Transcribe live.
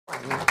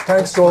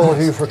Thanks to all of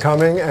you for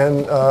coming,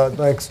 and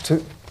thanks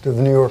to the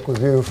New York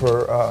Review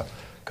for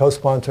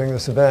co-sponsoring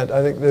this event.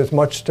 I think there's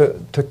much to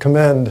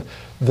commend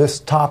this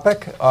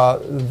topic,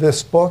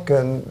 this book,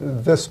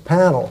 and this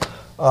panel.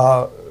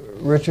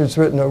 Richard's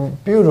written a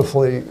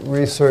beautifully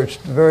researched,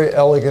 very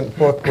elegant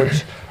book,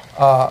 which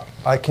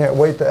I can't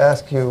wait to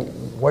ask you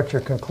what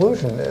your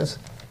conclusion is,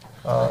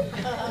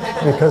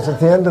 because at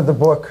the end of the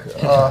book,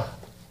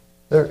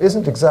 there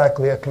isn't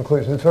exactly a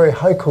conclusion. It's very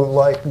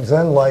haiku-like,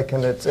 Zen-like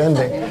in its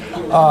ending.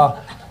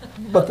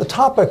 But the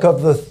topic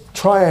of the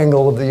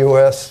triangle of the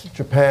U.S.,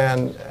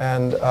 Japan,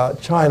 and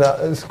China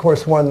is, of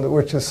course, one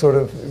which is sort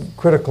of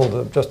critical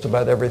to just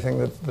about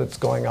everything that's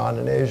going on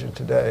in Asia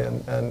today,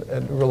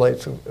 and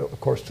relates, of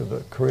course, to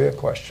the Korea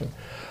question.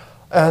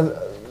 And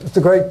it's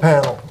a great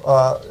panel.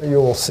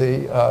 You will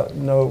see.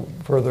 No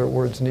further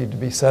words need to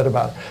be said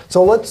about it.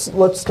 So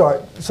let's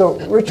start. So,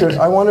 Richard,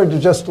 I wanted to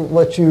just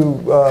let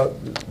you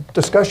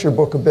discuss your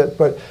book a bit,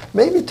 but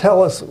maybe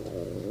tell us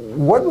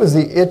what was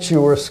the itch you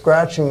were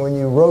scratching when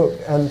you wrote,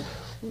 and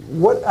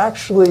what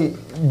actually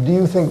do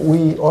you think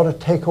we ought to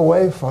take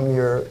away from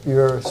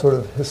your sort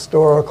of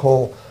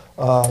historical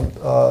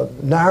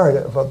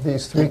narrative of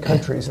these three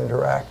countries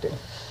interacting?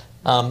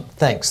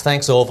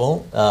 Thanks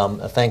Orville.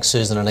 Thanks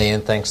Susan and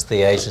Ian. Thanks to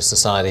the Asia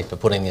Society for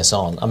putting this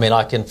on. I mean,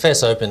 I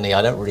confess openly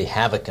I don't really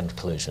have a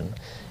conclusion.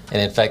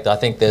 And in fact, I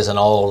think there's an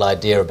old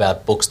idea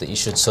about books that you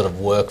should sort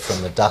of work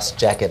from the dust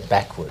jacket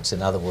backwards.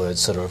 In other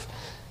words, sort of,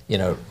 you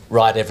know,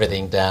 write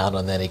everything down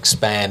and then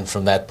expand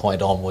from that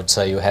point onwards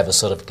so you have a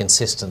sort of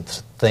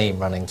consistent theme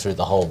running through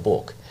the whole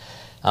book.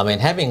 I mean,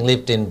 having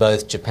lived in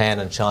both Japan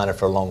and China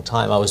for a long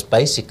time, I was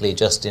basically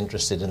just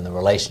interested in the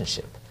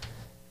relationship,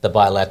 the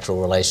bilateral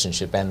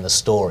relationship and the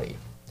story,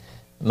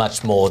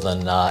 much more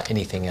than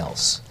anything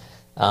else.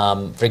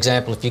 For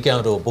example, if you go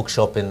into a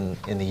bookshop in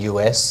the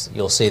US,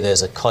 you'll see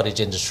there's a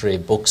cottage industry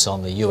of books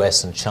on the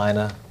US and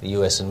China, the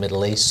US and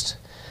Middle East.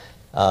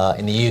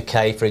 In the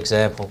UK, for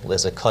example,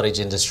 there's a cottage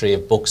industry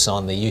of books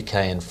on the UK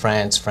and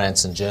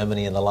France and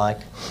Germany and the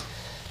like.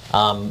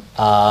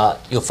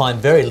 You'll find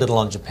very little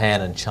on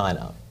Japan and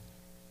China,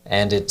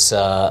 and it's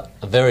a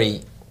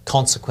very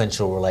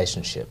consequential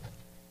relationship.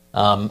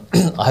 I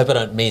hope I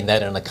don't mean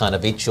that in a kind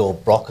of eat your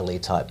broccoli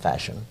type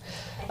fashion.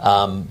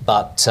 No,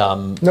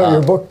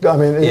 your book, I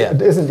mean,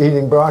 it isn't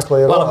eating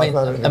broccoli at all. I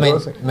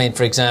mean,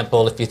 for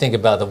example, if you think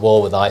about the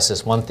war with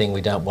ISIS, one thing we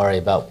don't worry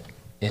about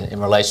in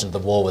relation to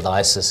the war with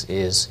ISIS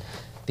is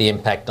the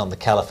impact on the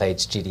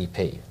caliphate's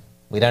GDP.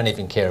 We don't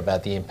even care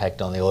about the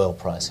impact on the oil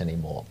price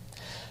anymore.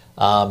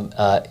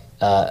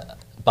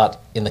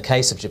 But in the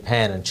case of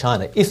Japan and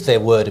China, if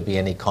there were to be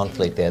any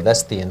conflict there,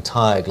 that's the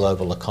entire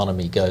global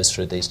economy goes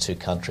through these two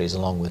countries,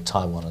 along with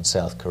Taiwan and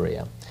South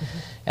Korea. Mm-hmm.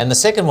 And the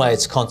second way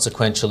it's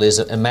consequential is,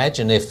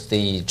 imagine if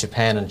the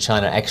Japan and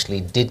China actually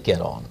did get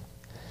on.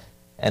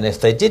 And if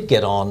they did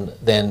get on,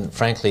 then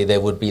frankly there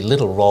would be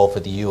little role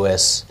for the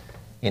US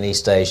in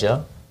East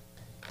Asia.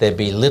 There'd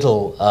be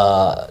little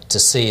to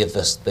see of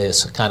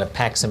this kind of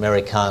Pax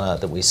Americana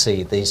that we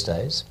see these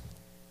days.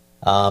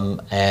 You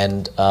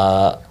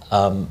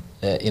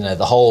know,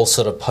 the whole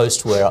sort of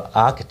post-war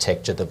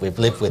architecture that we've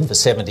lived with for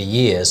 70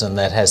 years and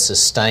that has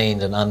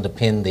sustained and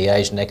underpinned the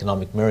Asian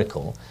economic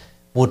miracle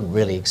wouldn't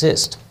really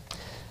exist.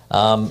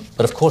 But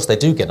of course they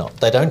do get on.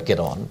 They don't get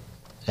on,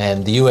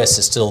 and the US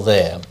is still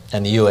there,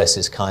 and the US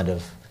is kind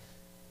of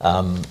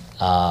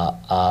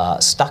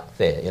stuck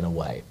there in a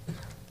way,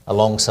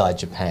 alongside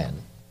Japan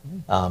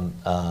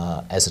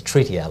as a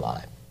treaty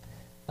ally.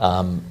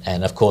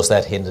 And of course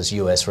that hinders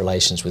US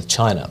relations with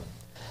China.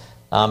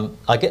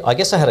 I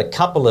guess I had a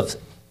couple of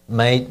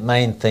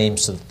main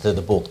themes to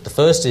the book. The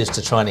first is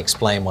to try and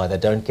explain why they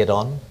don't get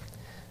on.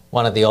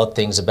 One of the odd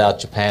things about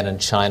Japan and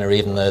China,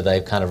 even though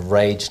they've kind of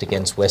raged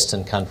against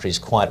Western countries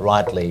quite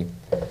rightly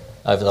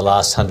over the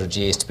last 100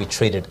 years to be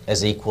treated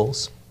as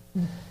equals,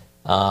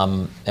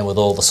 and with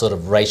all the sort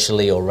of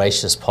racially or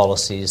racist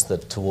policies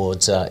that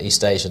towards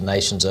East Asian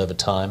nations over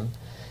time,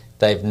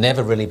 they've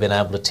never really been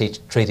able to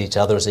treat each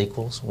other as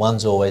equals.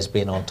 One's always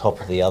been on top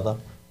of the other.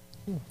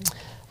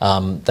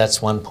 That's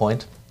one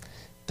point.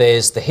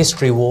 There's the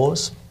history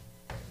wars.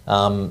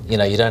 You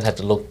know, you don't have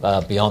to look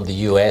beyond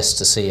the US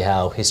to see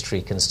how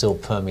history can still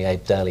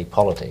permeate daily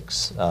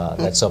politics.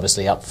 That's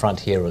obviously up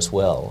front here as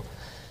well.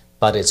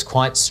 But it's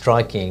quite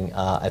striking,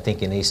 I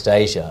think, in East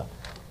Asia,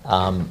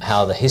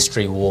 how the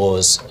history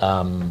wars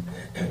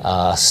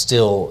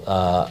still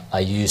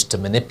are used to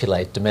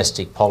manipulate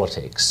domestic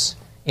politics,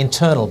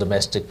 internal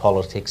domestic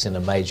politics in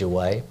a major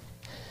way.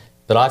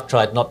 But I've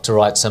tried not to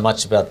write so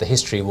much about the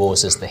history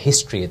wars as the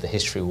history of the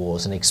history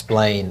wars and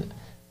explain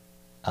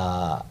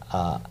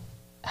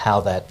how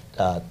that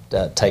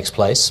takes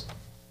place.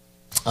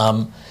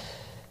 And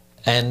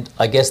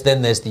I guess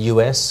then there's the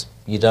US.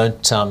 You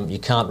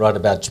can't write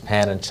about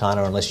Japan and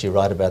China unless you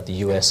write about the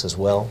US as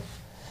well.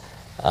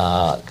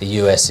 The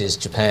US is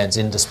Japan's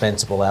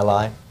indispensable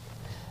ally.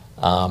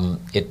 As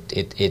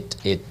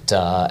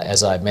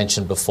I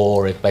mentioned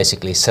before, it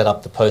basically set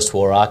up the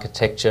post-war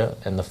architecture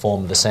in the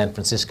form of the San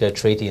Francisco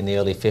Treaty in the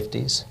early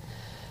 50s.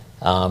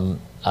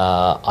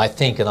 I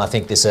think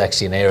this is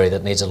actually an area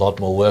that needs a lot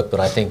more work, but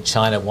I think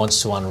China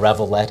wants to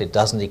unravel that. It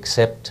doesn't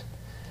accept.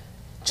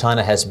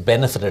 China has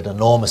benefited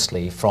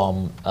enormously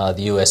from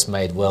the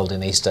US-made world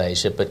in East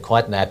Asia, but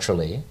quite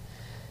naturally,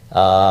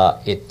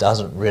 it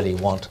doesn't really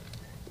want.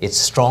 It's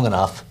strong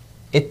enough,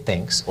 it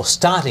thinks, or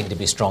starting to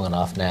be strong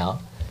enough now,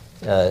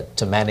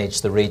 to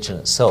manage the region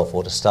itself,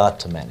 or to start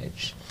to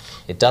manage.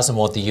 It doesn't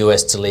want the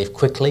US to leave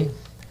quickly.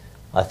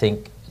 I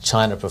think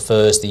China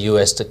prefers the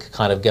US to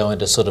kind of go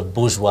into sort of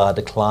bourgeois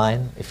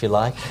decline, if you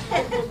like,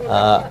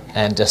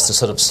 and just to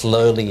sort of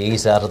slowly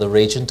ease out of the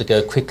region. To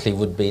go quickly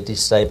would be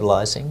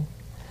destabilizing.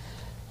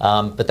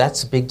 But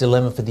that's a big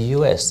dilemma for the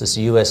US. Does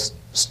the US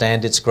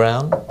stand its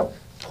ground,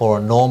 pour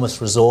enormous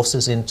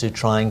resources into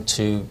trying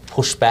to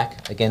push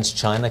back against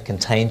China,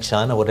 contain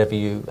China,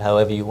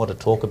 however you want to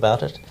talk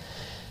about it,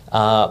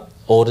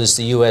 or does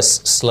the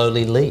US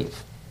slowly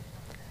leave?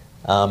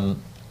 And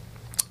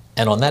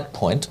on that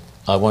point,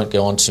 I won't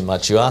go on too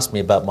much. You asked me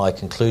about my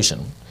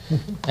conclusion,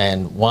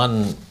 and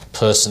one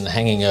person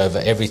hanging over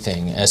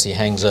everything, as he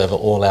hangs over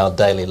all our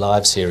daily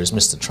lives here, is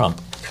Mr. Trump.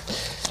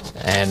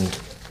 And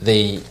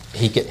he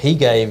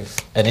gave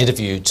an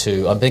interview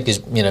to, I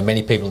think,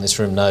 many people in this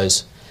room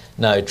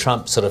know,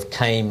 Trump sort of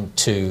came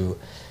to,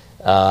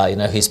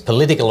 his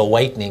political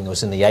awakening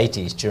was in the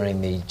 80s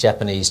during the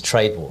Japanese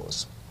trade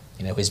wars.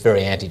 He's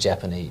very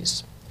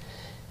anti-Japanese.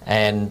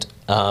 And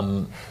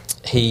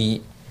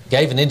he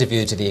gave an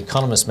interview to The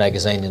Economist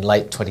magazine in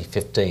late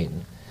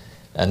 2015.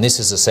 And this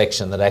is a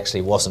section that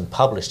actually wasn't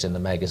published in the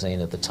magazine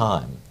at the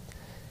time.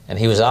 And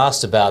he was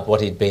asked about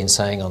what he'd been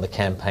saying on the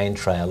campaign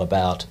trail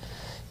about,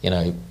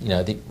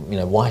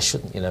 why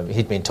shouldn't,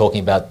 he'd been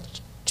talking about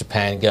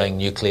Japan going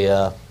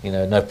nuclear,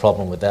 no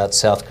problem with that.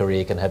 South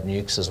Korea can have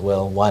nukes as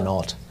well, why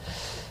not?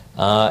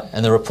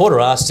 And the reporter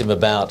asked him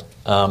about,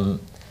 but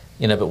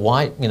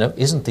why,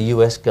 isn't the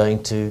US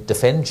going to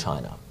defend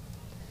China?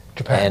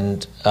 Japan.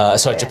 And,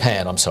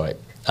 Japan, I'm sorry.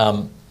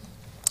 And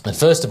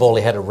first of all,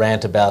 he had a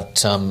rant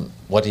about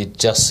what he'd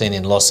just seen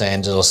in Los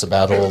Angeles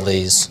about all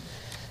these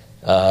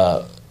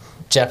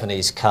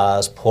Japanese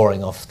cars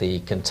pouring off the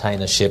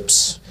container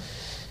ships.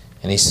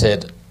 And he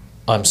said,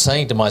 I'm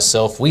saying to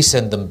myself, we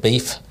send them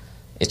beef.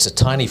 It's a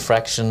tiny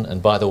fraction,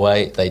 and by the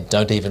way, they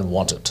don't even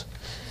want it.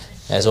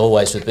 As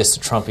always with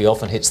Mr. Trump, he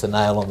often hits the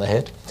nail on the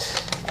head.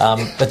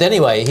 But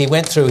anyway, he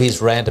went through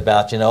his rant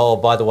about,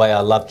 by the way, I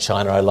love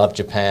China, I love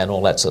Japan,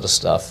 all that sort of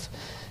stuff.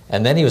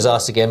 And then he was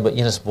asked again, but,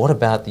 what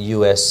about the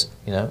US,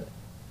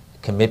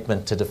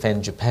 commitment to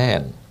defend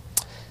Japan?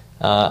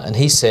 And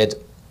he said,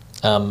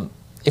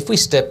 if we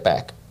step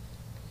back,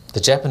 the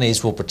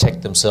Japanese will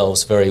protect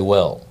themselves very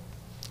well.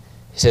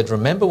 He said,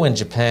 remember when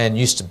Japan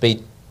used to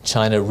beat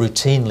China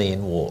routinely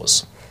in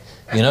wars?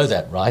 You know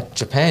that, right?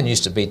 Japan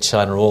used to beat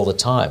China all the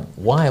time.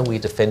 Why are we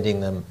defending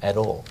them at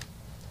all?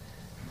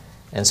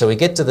 And so we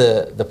get to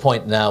the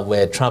point now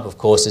where Trump, of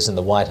course, is in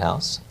the White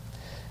House.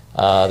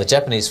 The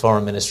Japanese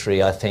Foreign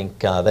Ministry, I think,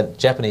 the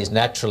Japanese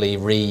naturally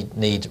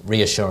need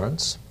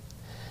reassurance.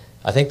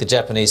 I think the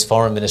Japanese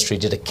Foreign Ministry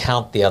did a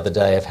count the other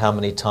day of how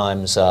many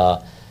times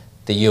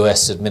the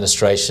US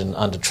administration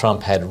under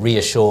Trump had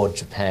reassured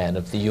Japan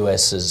of the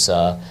US's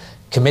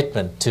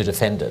commitment to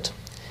defend it.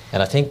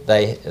 And I think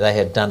they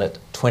had done it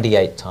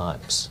 28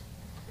 times,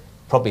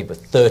 probably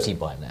 30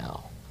 by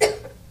now.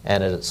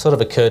 And it sort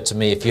of occurred to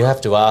me, if you have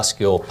to ask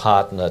your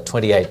partner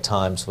 28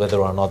 times whether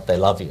or not they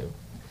love you,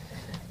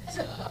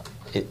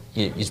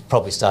 you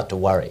probably start to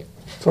worry.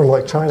 Sort of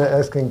like China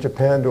asking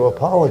Japan to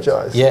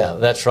apologize. Yeah,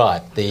 that's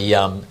right.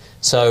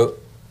 So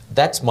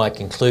that's my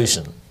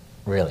conclusion,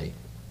 really.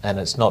 And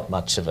it's not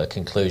much of a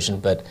conclusion,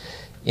 but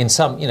in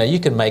some, you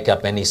can make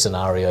up any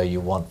scenario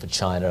you want for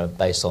China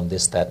based on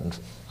this, that, and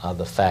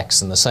other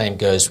facts, and the same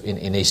goes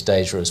in East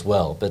Asia as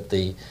well. But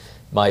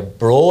my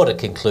broader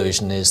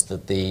conclusion is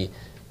that the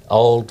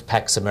old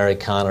Pax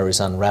Americana is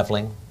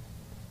unraveling,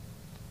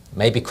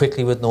 maybe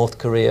quickly with North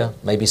Korea,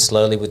 maybe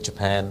slowly with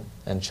Japan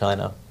and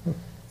China.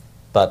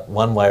 But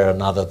one way or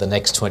another, the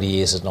next 20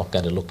 years is not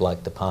going to look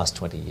like the past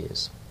 20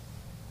 years.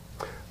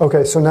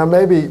 Okay, so now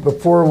maybe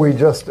before we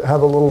just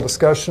have a little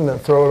discussion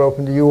and throw it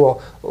open to you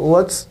all,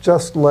 let's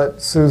just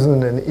let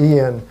Susan and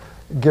Ian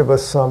give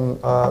us some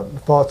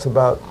thoughts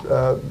about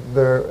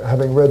their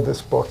having read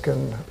this book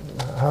and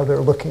how they're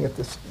looking at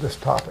this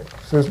topic.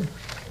 Susan?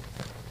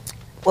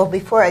 Well,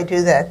 before I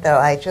do that, though,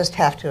 I just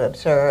have to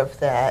observe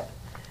that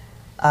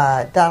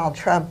Donald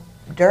Trump,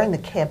 during the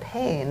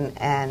campaign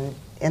and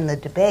in the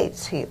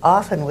debates, he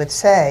often would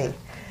say,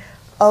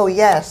 oh,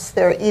 yes,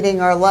 they're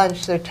eating our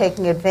lunch, they're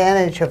taking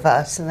advantage of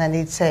us. And then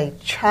he'd say,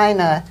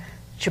 China,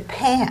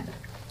 Japan,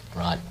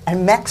 right,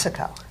 and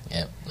Mexico.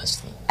 Yeah,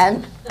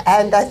 and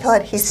I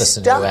thought he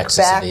stuck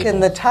back in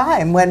the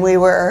time when we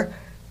were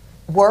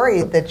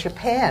worried that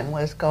Japan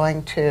was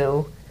going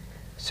to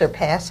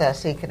surpass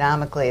us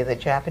economically, the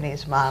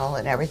Japanese model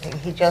and everything.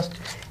 He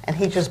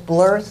just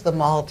blurs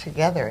them all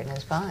together in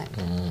his mind.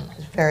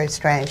 It's very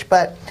strange.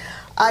 But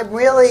I'm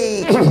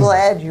really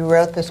glad you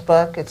wrote this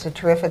book. It's a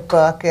terrific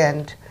book,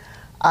 and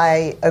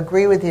I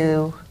agree with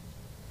you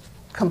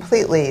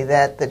completely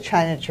that the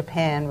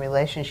China-Japan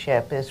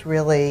relationship is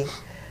really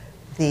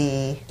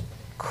the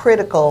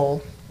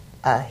critical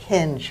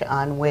hinge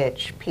on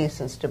which peace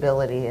and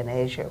stability in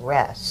Asia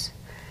rests.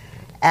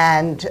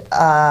 And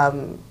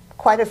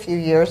quite a few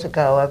years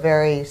ago, a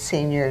very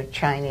senior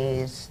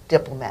Chinese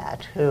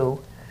diplomat who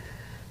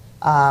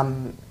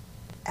I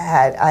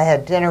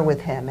had dinner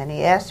with him, and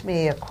he asked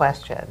me a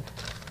question,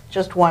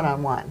 just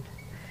one-on-one.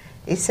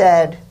 He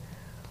said,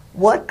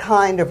 what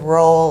kind of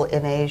role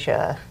in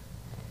Asia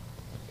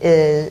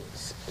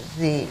is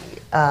the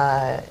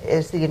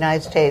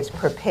United States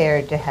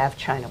prepared to have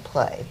China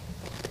play?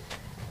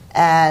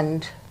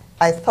 And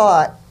I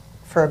thought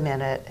for a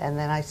minute, and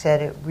then I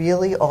said, it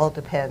really all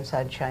depends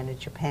on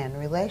China-Japan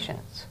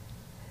relations.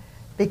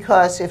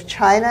 Because if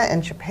China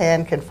and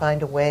Japan can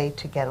find a way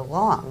to get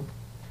along,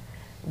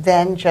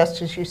 then,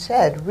 just as you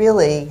said,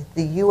 really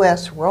the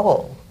U.S.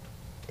 role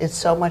is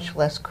so much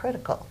less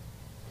critical.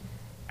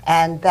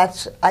 And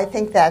I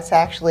think that's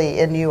actually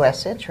in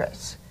U.S.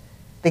 interests.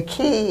 The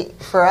key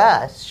for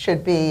us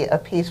should be a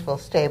peaceful,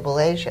 stable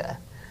Asia,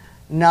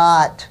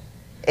 not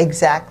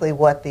exactly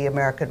what the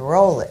American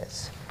role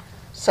is.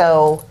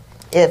 So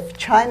if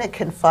China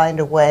can find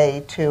a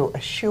way to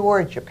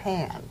assure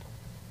Japan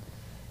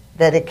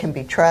that it can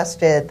be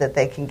trusted, that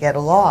they can get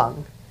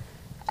along,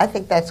 I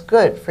think that's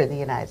good for the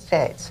United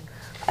States.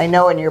 I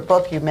know in your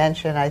book you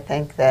mentioned, I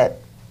think that,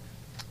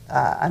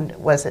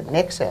 was it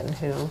Nixon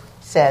who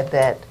said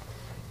that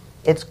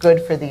it's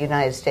good for the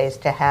United States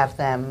to have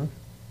them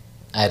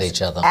at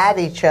each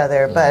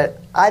other.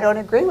 But I don't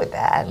agree with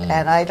that.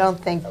 And I don't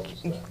think,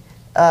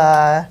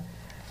 and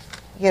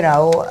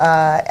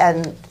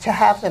to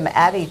have them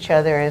at each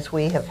other as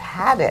we have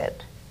had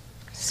it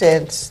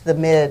since the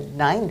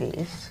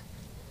mid-90s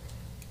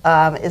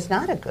is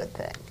not a good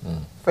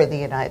thing for the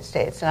United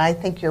States. And I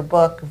think your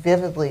book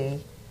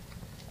vividly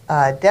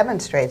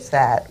demonstrates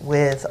that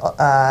with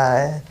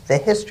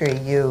the history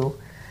you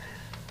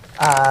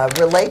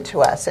relate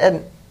to us.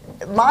 And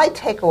my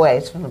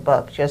takeaways from the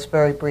book, just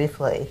very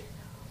briefly,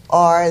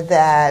 are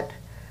that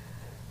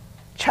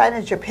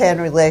China-Japan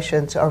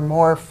relations are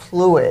more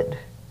fluid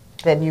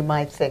than you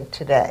might think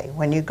today.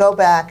 When you go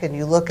back and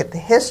you look at the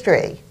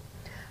history,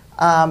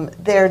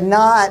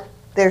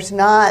 there's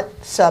not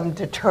some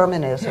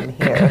determinism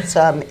here,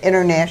 some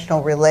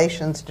international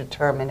relations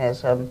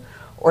determinism,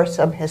 or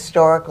some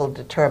historical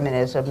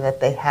determinism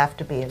that they have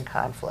to be in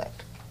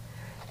conflict.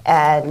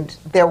 And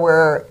there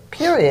were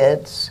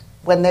periods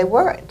when they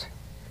weren't.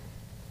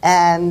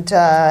 And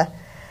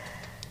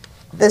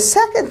the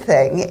second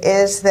thing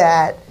is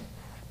that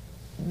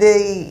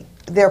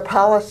their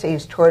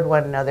policies toward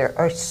one another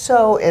are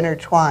so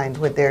intertwined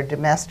with their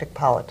domestic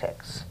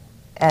politics.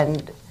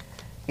 And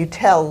you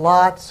tell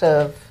lots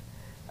of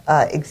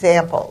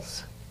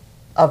examples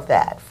of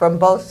that from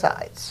both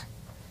sides.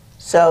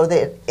 So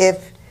that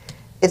if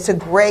it's a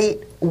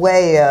great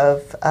way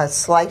of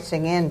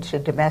slicing into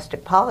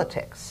domestic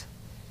politics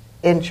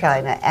in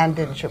China and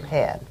in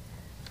Japan,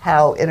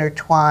 how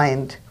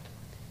intertwined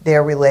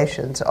their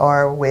relations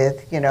are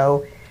with,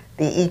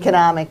 the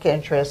economic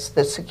interests,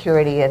 the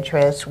security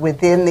interests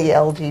within the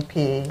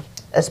LDP,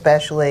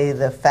 especially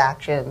the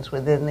factions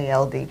within the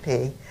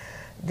LDP.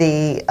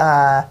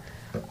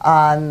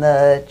 On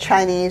the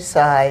Chinese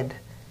side,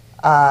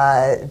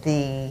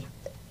 the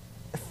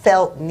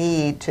felt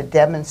need to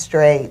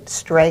demonstrate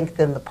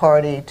strength in the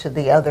party to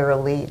the other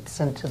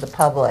elites and to the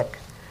public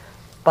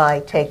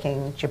by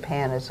taking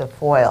Japan as a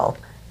foil,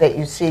 that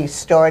you see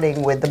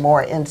starting with the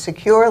more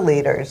insecure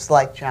leaders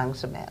like Jiang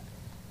Zemin.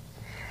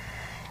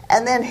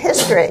 And then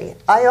history.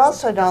 I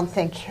also don't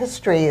think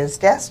history is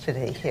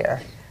destiny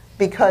here,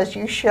 because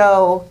you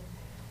show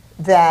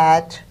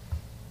that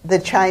the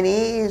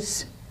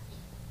Chinese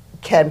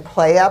can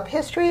play up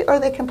history or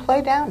they can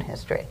play down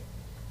history.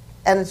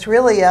 And it's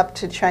really up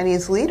to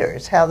Chinese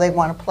leaders how they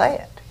want to play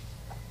it.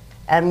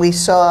 And we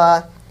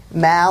saw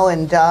Mao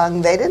and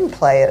Deng, they didn't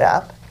play it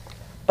up,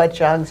 but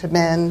Jiang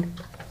Zemin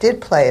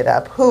did play it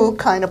up. Who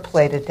kind of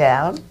played it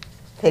down?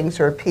 Things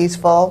were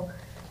peaceful,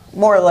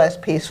 more or less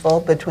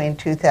peaceful, between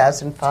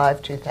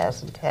 2005,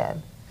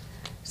 2010.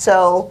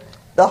 So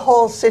the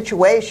whole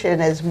situation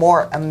is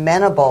more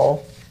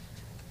amenable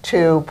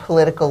to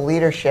political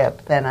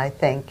leadership than I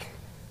think.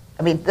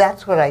 I mean,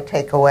 that's what I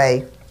take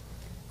away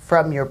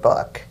from your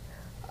book.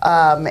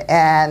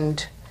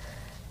 And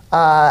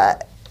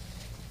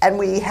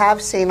we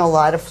have seen a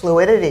lot of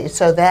fluidity.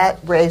 So that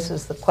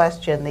raises the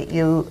question that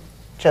you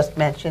just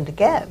mentioned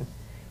again,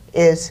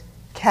 is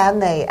can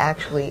they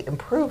actually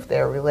improve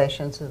their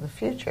relations in the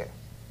future?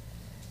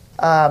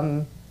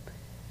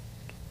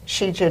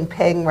 Xi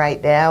Jinping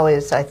right now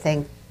is, I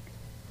think,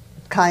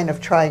 kind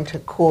of trying to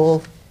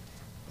cool,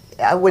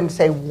 I wouldn't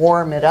say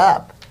warm it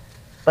up,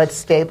 but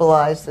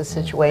stabilize the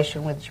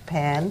situation with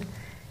Japan.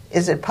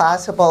 Is it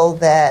possible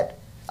that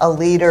a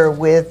leader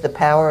with the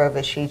power of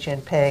a Xi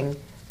Jinping,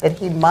 that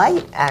he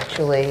might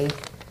actually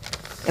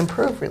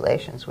improve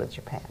relations with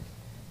Japan?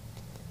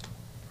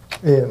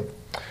 Ian.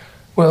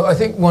 Well, I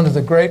think one of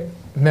the great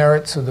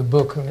merits of the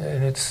book,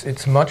 and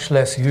it's much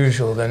less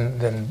usual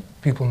than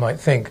people might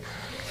think,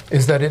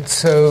 is that it's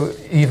so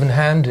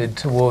even-handed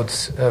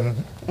towards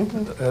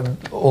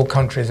all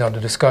countries under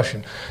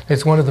discussion.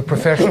 It's one of the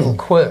professional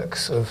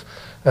quirks of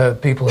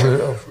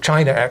of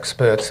China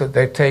experts, that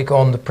they take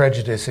on the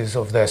prejudices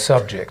of their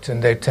subject,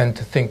 and they tend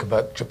to think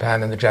about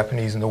Japan and the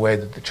Japanese in the way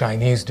that the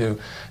Chinese do.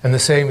 And the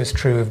same is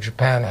true of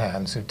Japan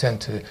hands, who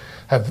tend to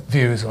have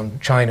views on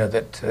China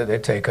that they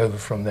take over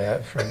from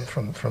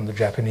the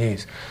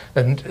Japanese.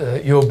 And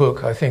your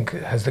book, I think,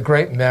 has the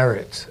great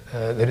merit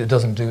that it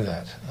doesn't do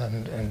that.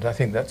 And I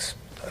think that's,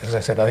 as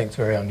I said, I think it's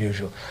very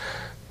unusual.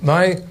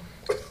 My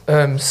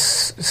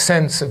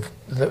sense of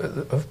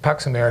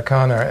Pax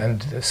Americana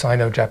and the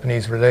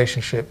Sino-Japanese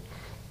relationship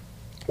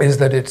is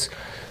that it's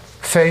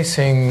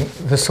facing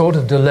the sort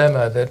of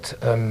dilemma that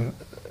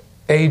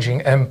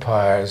aging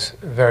empires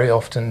very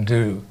often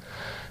do,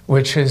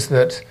 which is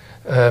that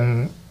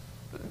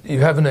you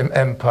have an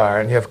empire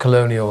and you have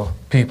colonial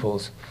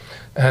peoples,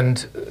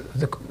 and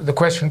the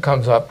question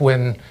comes up,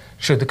 when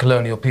should the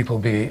colonial people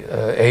be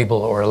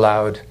able or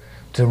allowed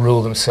to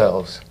rule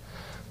themselves?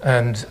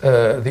 And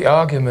the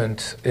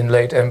argument in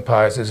late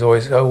empires is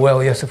always, oh,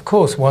 well, yes, of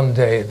course, one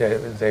day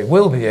they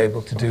will be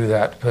able to do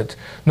that, but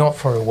not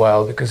for a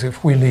while, because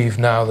if we leave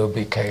now, there'll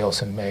be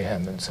chaos and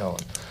mayhem and so on.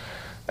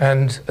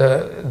 And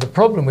the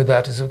problem with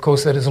that is, of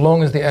course, that as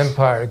long as the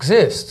empire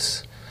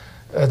exists,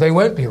 they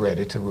won't be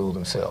ready to rule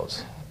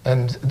themselves.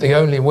 And the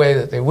only way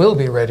that they will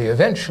be ready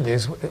eventually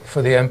is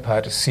for the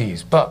empire to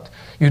seize. But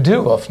you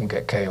do often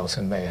get chaos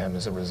and mayhem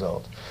as a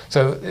result.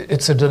 So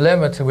it's a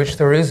dilemma to which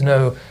there is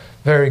no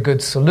very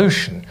good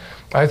solution.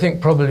 I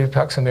think probably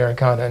Pax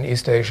Americana in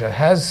East Asia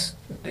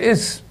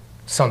is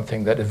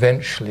something that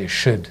eventually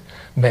should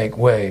make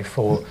way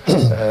for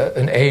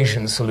an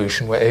Asian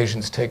solution where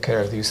Asians take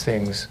care of these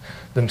things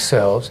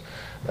themselves.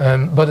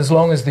 But as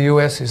long as the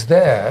US is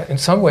there, in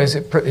some ways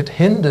it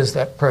hinders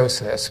that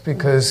process,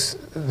 because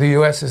the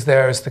US is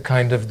there as the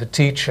kind of the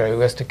teacher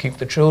who has to keep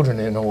the children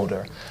in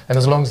order. And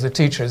as long as the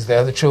teacher is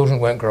there, the children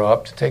won't grow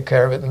up to take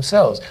care of it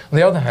themselves. On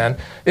the other hand,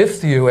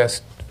 if the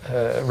US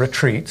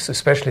retreats,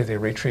 especially if they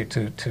retreat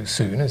too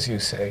soon, as you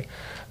say,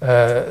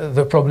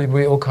 there'll probably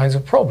be all kinds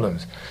of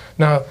problems.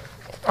 Now,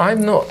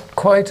 I'm not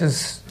quite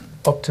as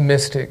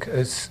optimistic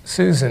as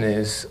Susan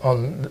is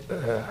on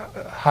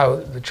how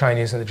the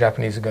Chinese and the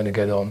Japanese are going to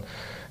get on.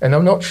 And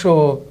I'm not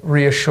sure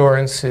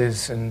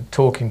reassurances and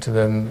talking to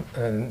them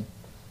and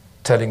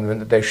telling them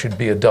that they should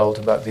be adult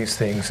about these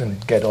things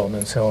and get on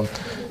and so on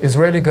is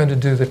really going to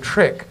do the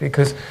trick,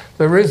 because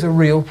there is a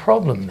real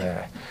problem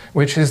there,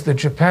 which is that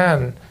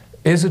Japan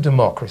is a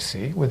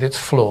democracy with its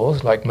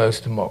flaws, like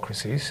most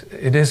democracies.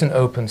 It is an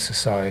open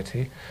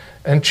society,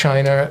 and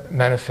China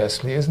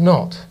manifestly is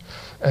not.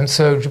 And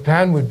so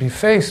Japan would be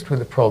faced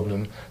with a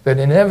problem that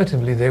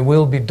inevitably they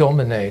will be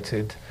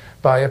dominated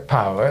by a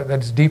power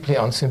that's deeply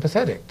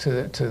unsympathetic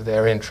to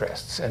their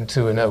interests and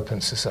to an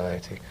open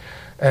society.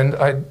 And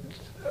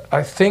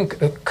I think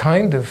a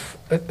kind of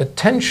a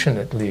tension,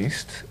 at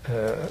least,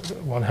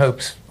 one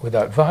hopes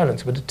without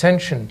violence, but a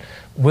tension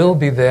will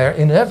be there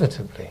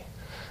inevitably.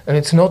 And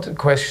it's not a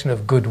question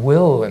of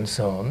goodwill and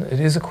so on. It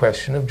is a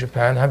question of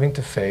Japan having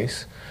to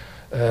face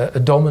a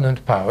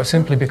dominant power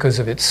simply because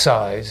of its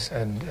size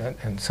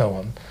and so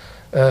on.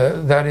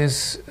 That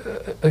is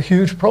a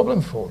huge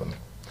problem for them.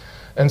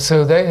 And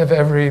so they have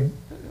every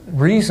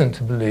reason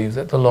to believe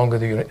that the longer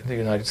the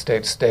United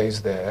States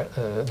stays there,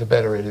 the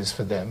better it is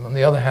for them. On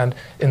the other hand,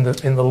 in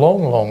the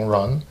long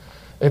run,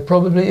 it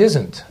probably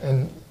isn't.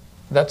 And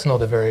that's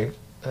not a very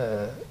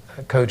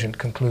cogent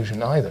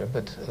conclusion either,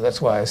 but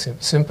that's why I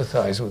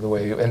sympathize with the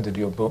way you ended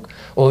your book.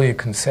 All you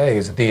can say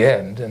is the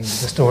end, and the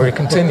story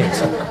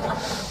continues.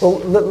 Well,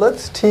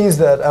 let's tease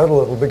that out a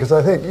little, because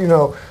I think,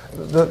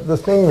 the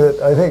thing that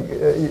I think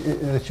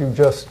that you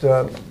just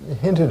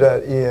hinted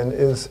at, Ian,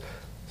 is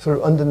sort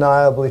of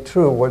undeniably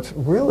true. What's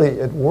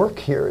really at work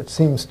here, it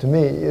seems to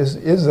me,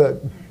 is a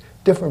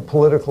different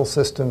political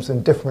systems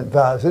and different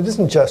values. It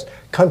isn't just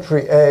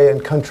country A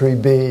and country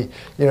B.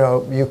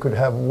 You could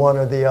have one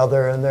or the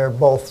other, and they're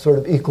both sort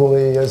of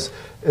equally as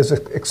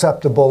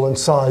acceptable and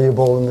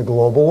soluble in the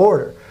global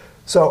order.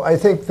 So I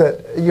think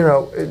that,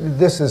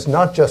 this is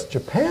not just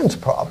Japan's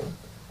problem.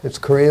 It's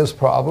Korea's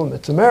problem.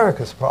 It's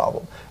America's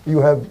problem. You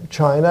have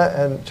China,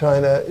 and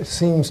China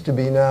seems to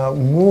be now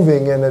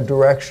moving in a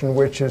direction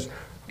which is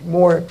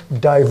more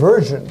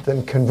divergent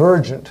than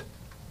convergent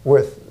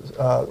with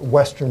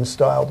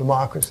Western-style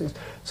democracies.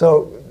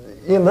 So,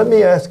 Ian, let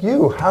me ask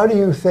you, how do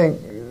you think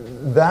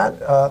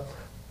that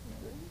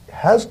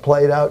has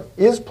played out,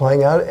 is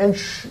playing out, and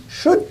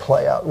should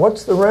play out?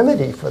 What's the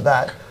remedy for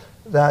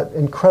that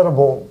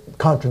incredible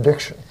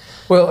contradiction?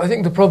 Well, I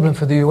think the problem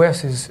for the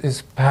US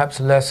is perhaps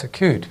less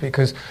acute,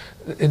 because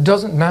it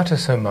doesn't matter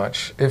so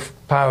much if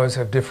powers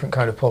have different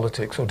kind of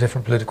politics or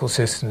different political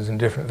systems and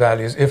different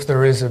values, if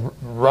there is a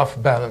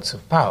rough balance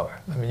of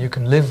power. I mean, you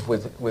can live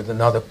with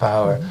another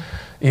power,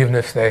 even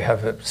if they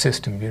have a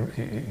system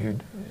you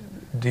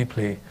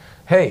deeply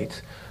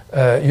hate.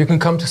 you can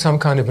come to some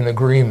kind of an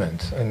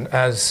agreement, and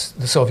as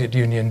the Soviet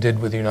Union did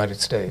with the United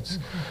States.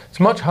 It's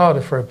much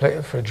harder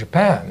for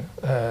Japan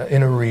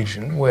in a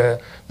region where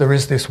there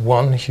is this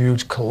one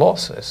huge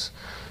colossus,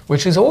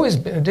 which is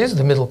it is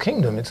the Middle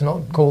Kingdom. It's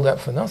not called that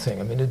for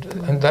nothing. I mean,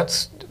 and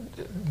that's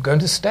going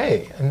to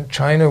stay. And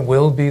China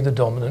will be the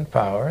dominant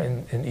power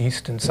in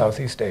East and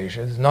Southeast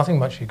Asia. There's nothing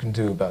much you can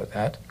do about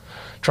that.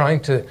 Trying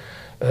to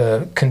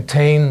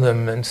contain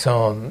them and so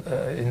on,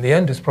 in the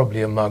end, is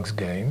probably a mug's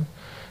game.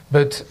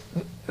 But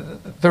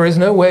there is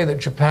no way that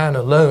Japan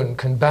alone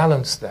can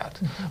balance that.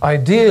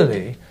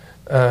 Ideally,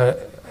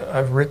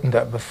 I've written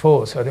that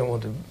before, so I don't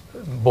want to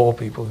bore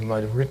people who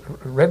might have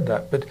read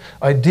that, but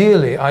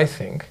ideally, I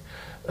think,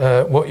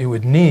 what you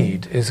would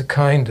need is a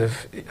kind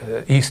of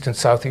East and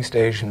Southeast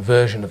Asian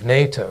version of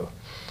NATO,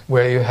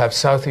 where you have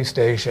Southeast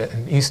Asia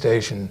and East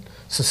Asian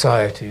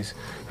societies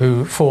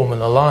who form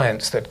an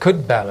alliance that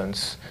could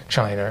balance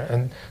China.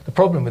 And the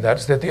problem with that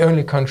is that the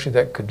only country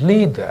that could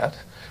lead that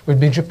would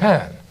be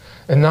Japan.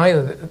 And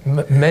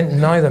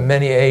neither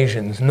many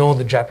Asians nor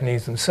the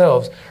Japanese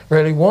themselves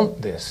really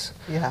want this.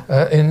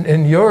 Yeah.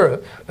 In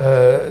Europe,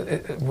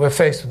 we're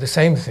faced with the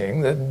same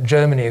thing, that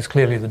Germany is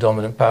clearly the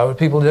dominant power.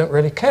 People don't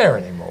really care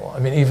anymore. I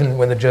mean, even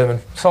when the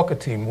German soccer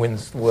team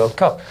wins the World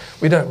Cup,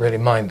 we don't really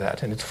mind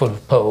that, and it's full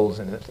of Poles,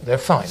 and they're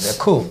fine, they're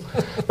cool.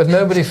 But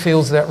nobody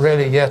feels that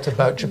really yet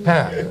about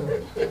Japan.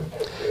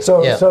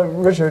 So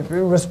Richard,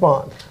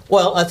 respond.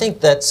 Well, I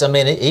think that's, I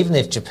mean, even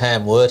if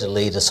Japan were to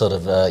lead a sort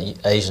of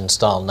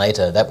Asian-style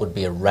NATO, that would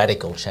be a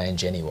radical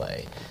change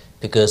anyway.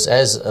 Because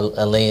as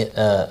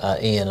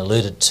Ian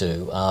alluded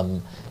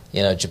to,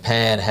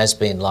 Japan has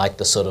been like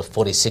the sort of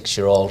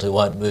 46-year-old who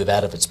won't move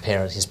out of his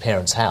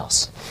parents'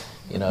 house.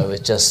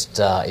 It just,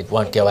 it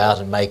won't go out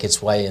and make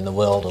its way in the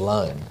world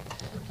alone.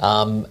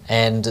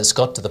 And it's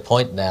got to the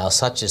point now,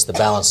 such is the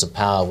balance of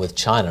power with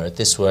China, if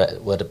this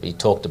were to be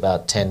talked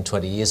about 10,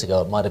 20 years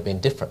ago, it might have been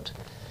different.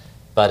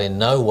 But in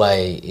no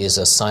way is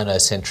a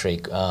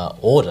Sino-centric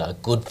order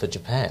good for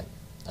Japan.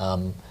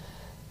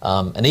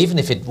 And even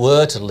if it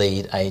were to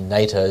lead a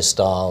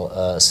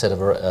NATO-style set of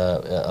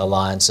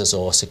alliances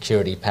or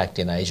security pact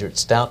in Asia,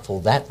 it's doubtful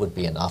that would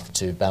be enough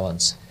to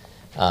balance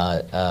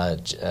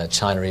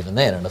China even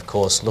then. And of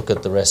course, look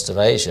at the rest of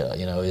Asia.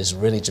 Is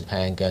really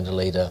Japan going to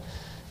lead a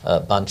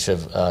bunch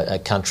of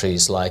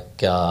countries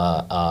like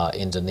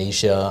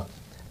Indonesia,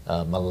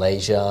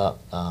 Malaysia?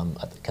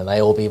 Can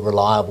they all be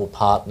reliable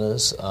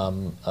partners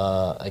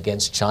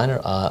against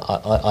China?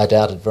 I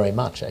doubt it very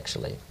much,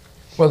 actually.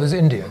 Well, there's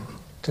India,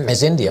 too.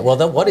 There's India. Well,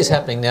 what is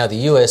happening now,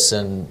 the US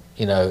and,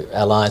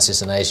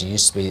 alliances in Asia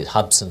used to be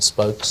hubs and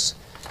spokes,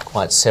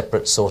 quite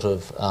separate sort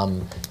of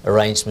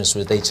arrangements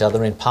with each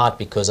other, in part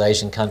because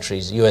Asian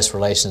countries, US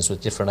relations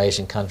with different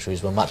Asian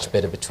countries were much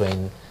better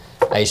between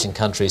Asian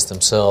countries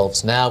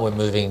themselves. Now we're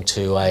moving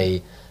to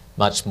a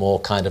much more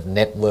kind of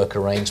network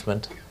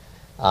arrangement.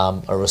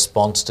 A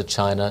response to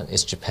China.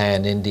 It's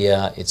Japan,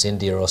 India, it's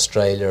India,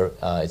 Australia,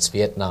 it's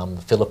Vietnam,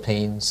 the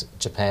Philippines,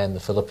 Japan, the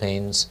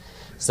Philippines.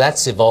 So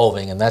that's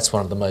evolving, and that's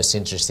one of the most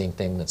interesting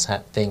things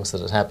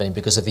that is happening,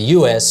 because if the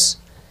US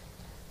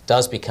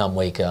does become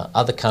weaker,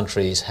 other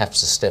countries have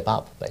to step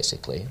up,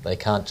 basically. They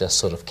can't just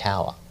sort of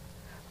cower.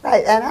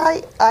 Right, and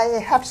I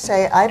have to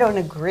say, I don't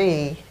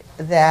agree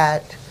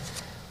that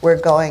we're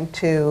going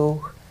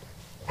to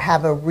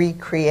have a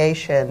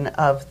recreation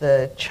of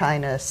the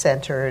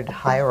China-centered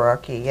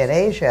hierarchy in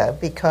Asia,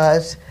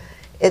 because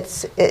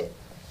it's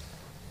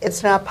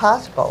not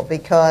possible,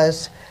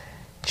 because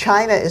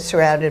China is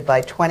surrounded by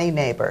 20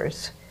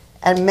 neighbors,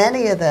 and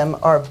many of them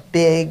are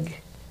big,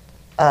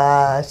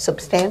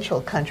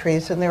 substantial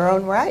countries in their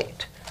own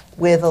right,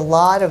 with a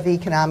lot of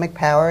economic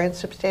power and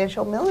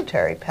substantial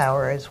military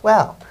power as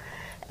well.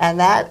 And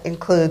that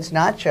includes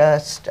not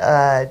just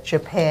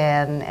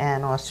Japan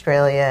and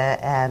Australia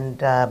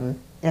and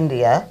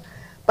India,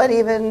 but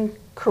even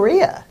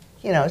Korea.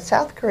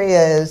 South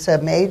Korea is a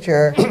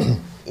major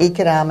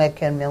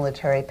economic and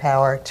military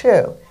power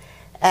too.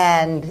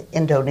 And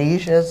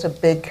Indonesia is a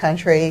big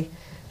country.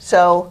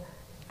 So,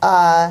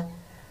 I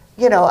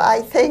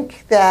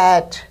think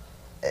that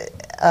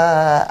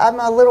I'm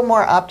a little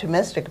more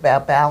optimistic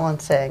about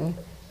balancing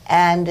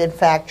and, in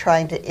fact,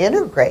 trying to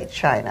integrate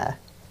China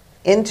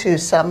into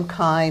some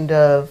kind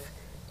of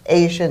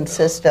Asian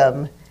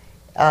system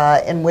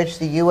in which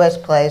the U.S.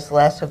 plays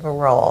less of a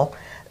role.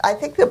 I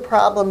think the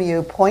problem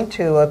you point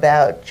to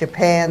about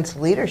Japan's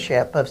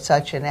leadership of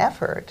such an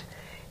effort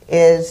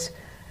is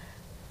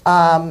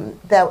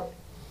that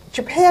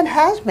Japan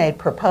has made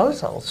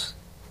proposals.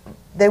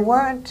 They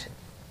weren't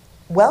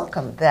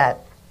welcomed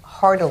that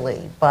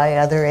heartily by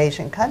other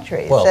Asian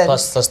countries. Well,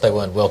 plus they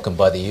weren't welcomed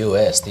by the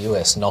U.S. The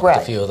U.S. knocked a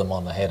few of them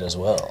on the head as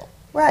well.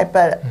 Right,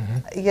 but,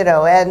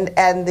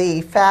 and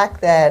the fact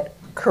that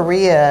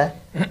Korea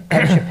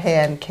and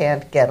Japan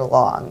can't get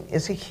along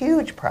is a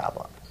huge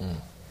problem.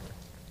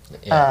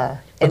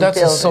 But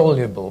that's a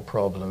soluble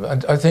problem.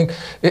 And I think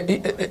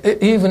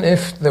even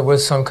if there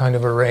was some kind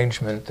of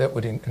arrangement that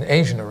would, an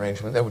Asian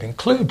arrangement that would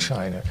include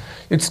China,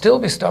 you'd still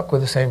be stuck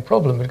with the same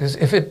problem, because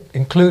if it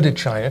included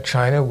China,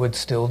 China would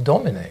still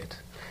dominate.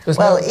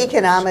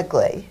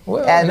 Economically.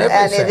 And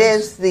it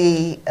is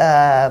the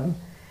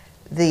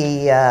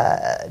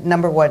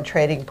number one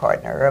trading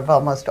partner of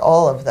almost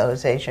all of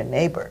those Asian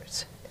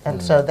neighbors. And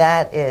so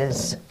that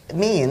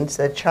means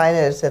that China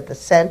is at the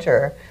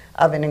center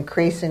of an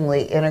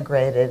increasingly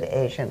integrated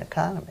Asian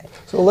economy.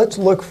 So let's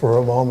look for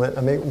a moment.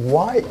 I mean,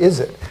 why is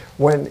it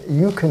when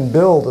you can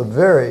build a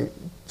very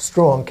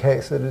strong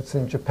case that it's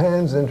in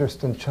Japan's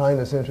interest and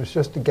China's interest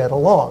just to get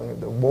along?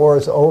 The war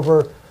is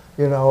over,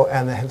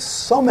 and they have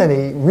so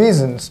many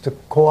reasons to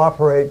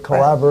cooperate,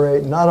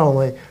 collaborate, not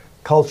only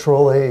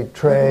culturally,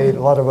 trade,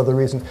 a lot of other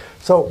reasons.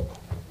 So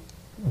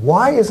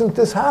why isn't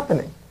this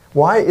happening?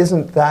 Why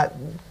isn't that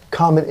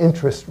common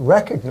interest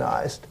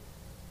recognized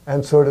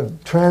and sort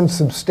of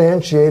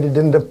transubstantiated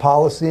into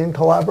policy and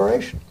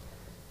collaboration?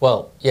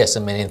 Well, yes, I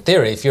mean, in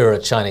theory, if you're a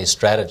Chinese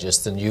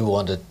strategist and you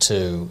wanted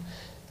to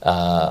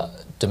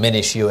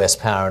diminish US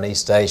power in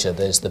East Asia,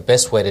 the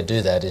best way to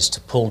do that is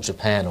to pull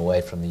Japan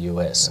away from the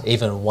US,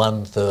 even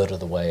 1/3 of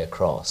the way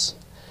across.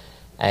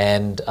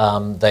 And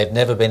they've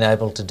never been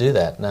able to do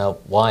that. Now,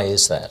 why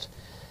is that?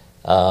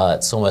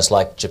 It's almost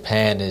like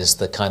Japan is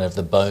the kind of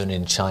the bone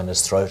in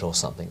China's throat or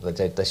something.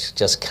 They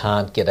just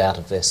can't get out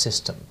of their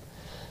system.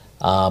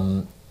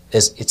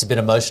 It's a bit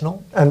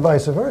emotional. And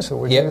vice versa,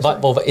 would you say?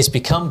 Well, it's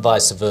become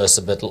vice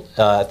versa, but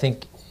I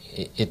think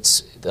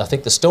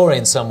the story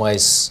in some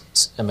ways,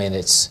 I mean,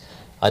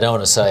 I don't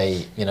want to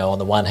say, on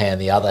the one hand,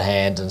 the other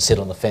hand, and sit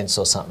on the fence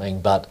or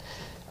something, but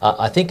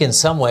I think in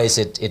some ways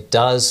it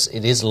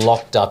is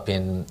locked up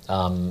in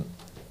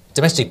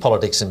domestic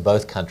politics in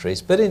both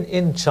countries, but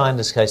in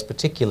China's case,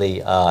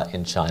 particularly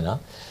in China.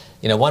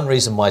 One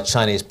reason why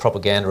Chinese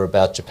propaganda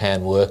about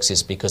Japan works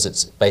is because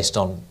it's based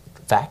on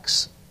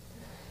facts,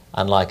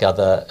 unlike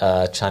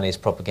other Chinese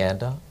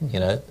propaganda.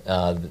 The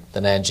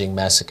Nanjing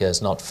massacre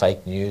is not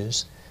fake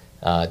news.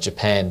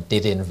 Japan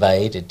did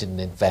invade, it didn't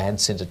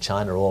advance into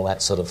China, all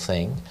that sort of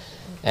thing.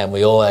 And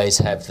we always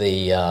have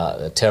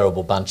the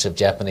terrible bunch of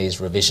Japanese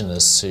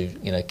revisionists who,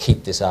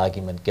 keep this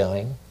argument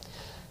going.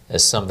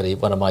 As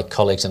one of my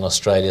colleagues in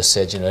Australia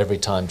said, every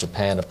time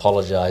Japan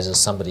apologises,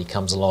 somebody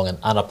comes along and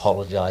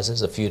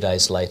unapologises a few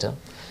days later.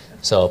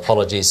 So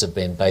apologies have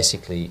been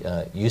basically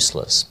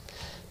useless.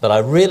 But I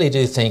really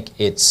do think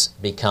it's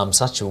become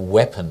such a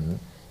weapon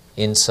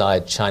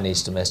inside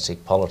Chinese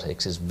domestic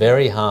politics. It's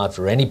very hard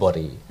for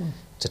anybody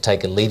to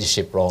take a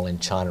leadership role in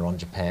China on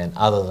Japan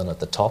other than at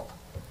the top,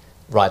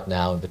 right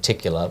now in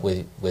particular,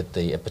 with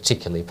a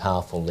particularly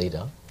powerful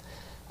leader.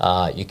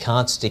 You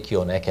can't stick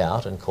your neck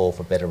out and call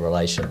for better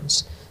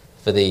relations.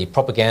 For the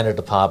propaganda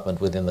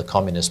department within the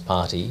Communist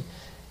Party,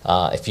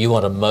 if you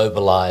want to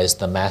mobilise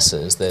the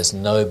masses, there's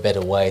no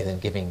better way than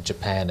giving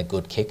Japan a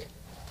good kick.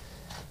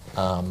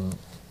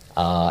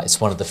 It's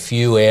one of the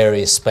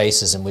few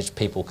spaces in which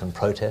people can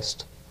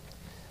protest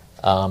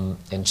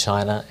in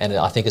China, and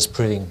I think it's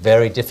proving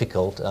very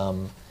difficult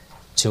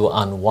to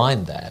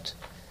unwind that.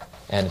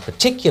 And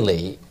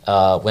particularly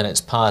when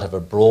it's part of a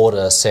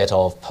broader set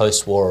of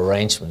post-war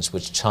arrangements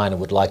which China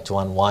would like to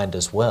unwind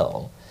as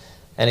well.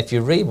 And if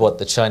you read what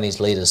the Chinese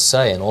leaders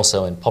say, and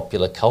also in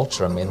popular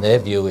culture, I mean, their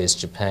view is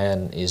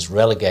Japan is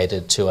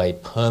relegated to a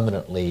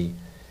permanently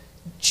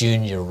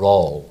junior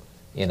role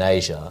in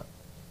Asia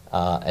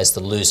as the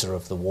loser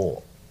of the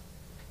war.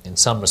 In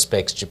some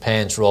respects,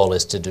 Japan's role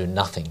is to do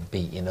nothing,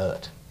 be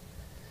inert.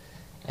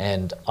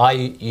 And I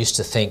used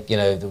to think,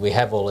 that we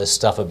have all this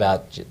stuff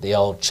about the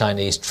old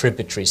Chinese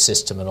tributary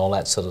system and all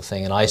that sort of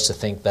thing, and I used to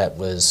think that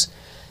was,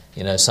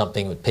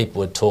 something that people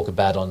would talk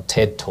about on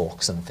TED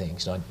Talks and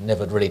things. I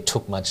never really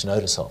took much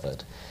notice of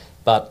it.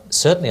 But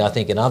certainly I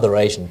think in other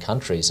Asian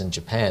countries, in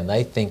Japan,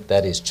 they think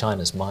that is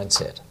China's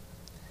mindset,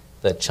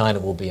 that China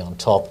will be on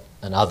top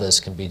and others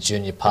can be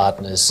junior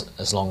partners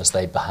as long as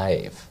they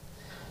behave.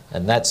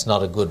 And that's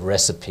not a good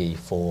recipe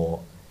for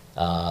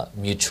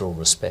mutual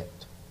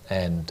respect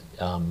and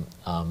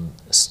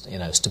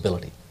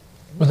stability.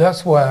 Well,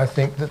 that's why I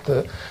think that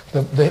the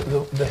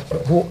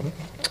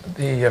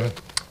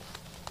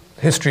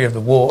history of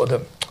the war,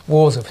 the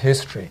wars of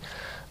history,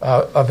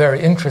 are very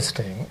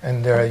interesting,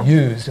 and they're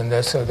used, and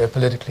they're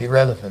politically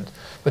relevant.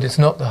 But it's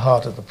not the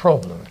heart of the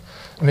problem.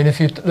 I mean, if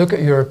you look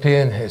at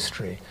European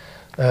history,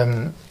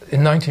 in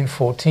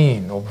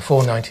 1914 or before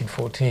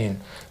 1914,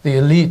 the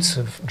elites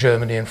of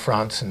Germany and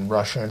France and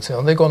Russia and so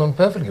on, they got on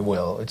perfectly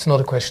well. It's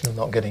not a question of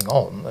not getting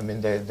on. I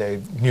mean,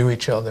 they knew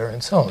each other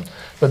and so on.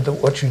 But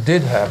what you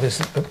did have is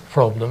a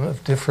problem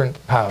of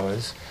different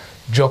powers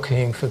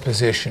jockeying for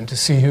position to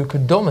see who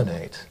could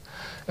dominate.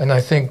 And I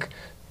think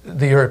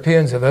the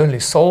Europeans have only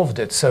solved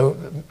it, so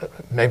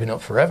maybe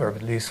not forever,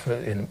 but at least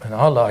in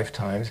our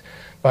lifetimes,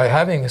 by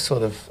having a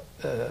sort of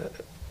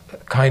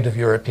kind of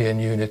European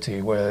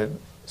unity where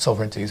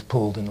sovereignty is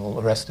pooled and all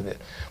the rest of it,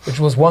 which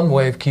was one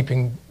way of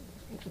keeping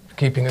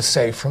us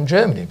safe from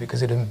Germany,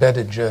 because it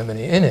embedded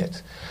Germany in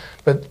it.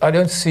 But I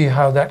don't see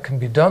how that can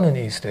be done in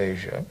East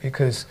Asia,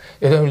 because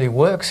it only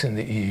works in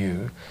the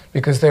EU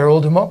because they're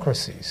all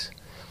democracies.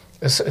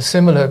 A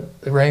similar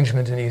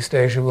arrangement in East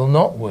Asia will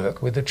not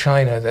work with a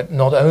China that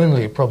not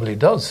only probably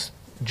does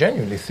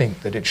genuinely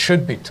think that it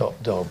should be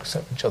top dog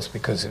just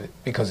because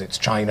it's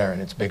China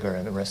and it's bigger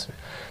and the rest of it,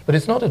 but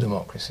it's not a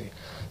democracy.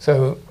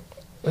 So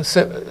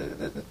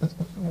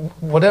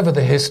whatever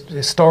the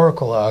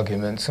historical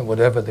arguments and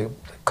whatever the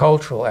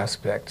cultural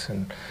aspects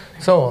and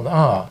so on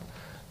are,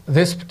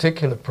 this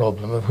particular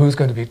problem of who's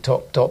going to be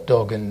top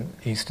dog in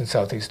East and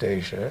Southeast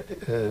Asia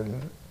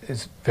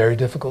is very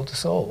difficult to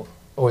solve,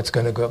 or it's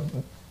going to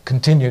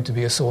continue to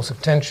be a source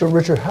of tension. So,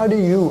 Richard, how do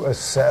you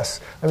assess?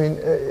 I mean,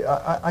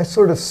 I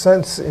sort of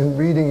sense in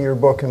reading your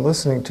book and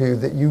listening to you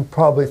that you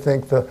probably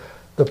think the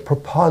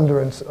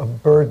preponderance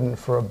of burden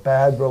for a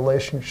bad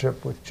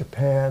relationship with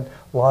Japan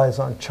lies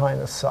on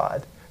China's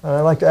side. And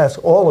I'd like to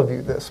ask all of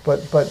you this, but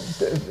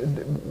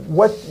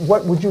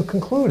what would you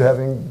conclude,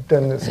 having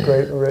done this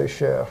great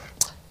recherche?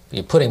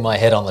 You're putting my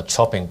head on the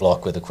chopping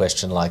block with a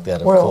question like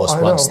that. Of course,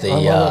 once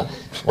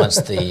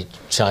the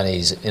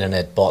Chinese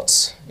internet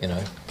bots,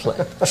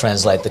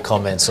 translate the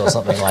comments or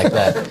something like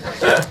that.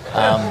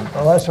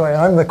 Well, that's why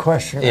I'm the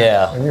questioner.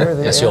 Yeah, and you're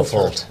the that's answer. your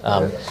fault.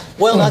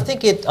 Well, I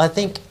think it's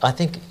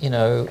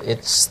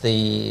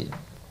the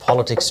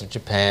politics of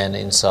Japan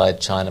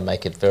inside China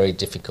make it very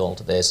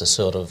difficult. There's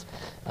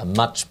a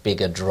much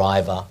bigger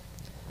driver.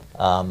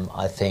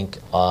 I think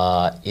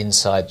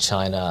inside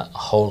China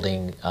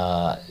holding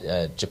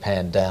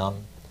Japan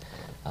down.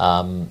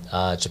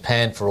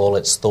 Japan, for all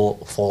its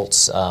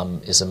faults,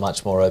 is a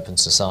much more open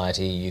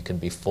society. You can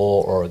be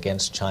for or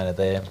against China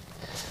there.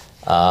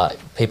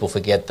 People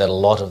forget that a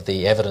lot of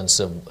the evidence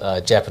of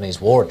Japanese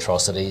war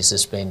atrocities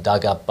has been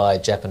dug up by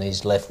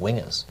Japanese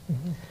left-wingers.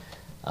 Mm-hmm.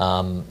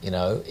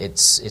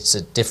 It's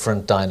a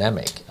different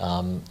dynamic.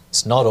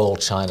 It's not all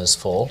China's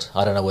fault.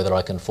 I don't know whether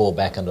I can fall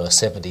back into a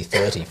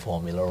 70-30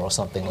 formula or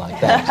something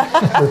like that.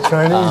 The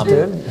Chinese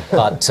did.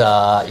 But,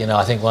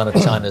 I think one of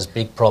China's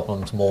big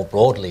problems more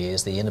broadly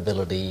is the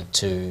inability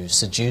to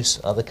seduce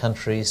other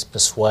countries,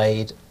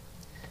 persuade,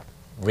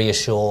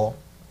 reassure,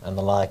 and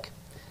the like.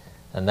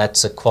 And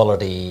that's a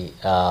quality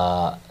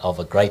of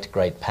a great,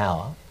 great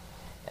power.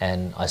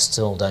 And I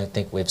still don't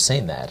think we've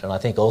seen that. And I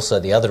think also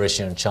the other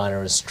issue in China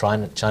is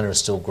China is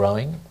still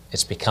growing.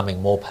 It's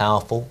becoming more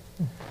powerful.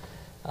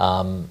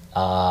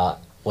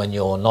 When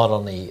you're not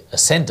only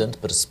ascendant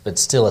but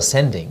still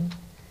ascending,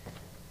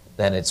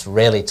 then it's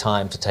rarely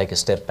time to take a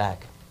step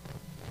back.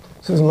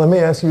 Susan, let me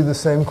ask you the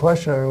same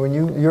question. I mean, when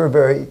you're a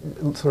very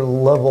sort of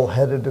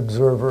level-headed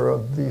observer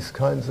of these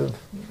kinds of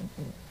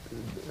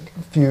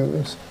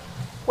views.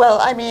 Well,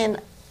 I mean,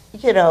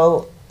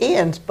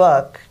 Ian's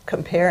book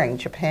comparing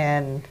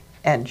Japan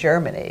and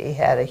Germany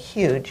had a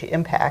huge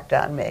impact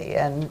on me,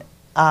 and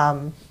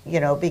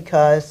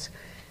because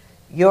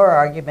your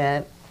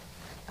argument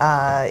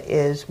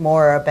is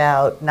more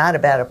about not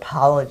about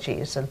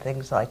apologies and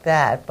things like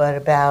that, but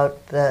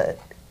about the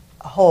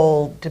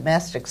whole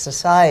domestic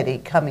society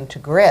coming to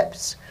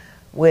grips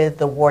with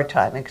the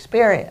wartime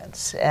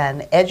experience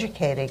and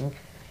educating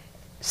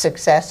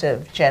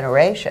successive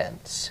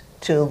generations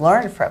to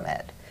learn from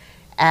it.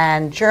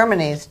 And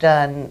Germany's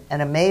done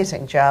an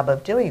amazing job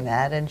of doing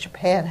that, and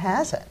Japan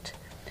hasn't.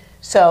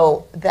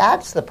 So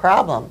that's the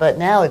problem. But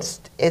now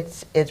it's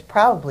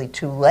probably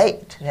too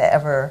late to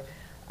ever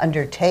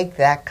undertake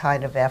that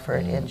kind of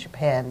effort in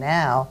Japan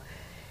now.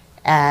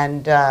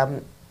 And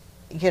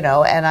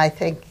and I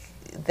think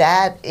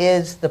that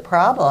is the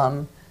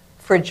problem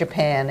for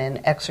Japan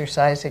in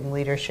exercising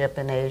leadership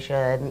in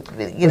Asia, and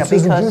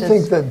Susan, do you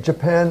think that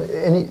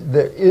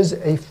there is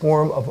a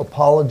form of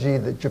apology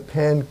that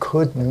Japan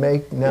could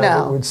make now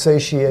that would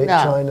satiate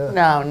China?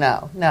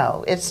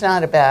 No. It's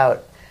not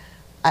about.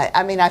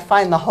 I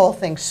find the whole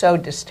thing so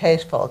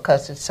distasteful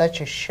because it's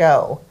such a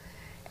show,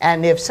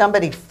 and if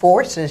somebody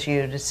forces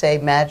you to say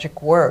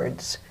magic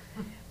words,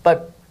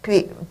 but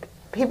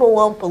people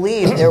won't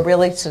believe they're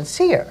really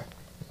sincere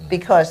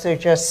because they're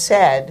just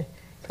said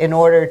in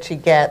order to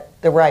get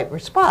the right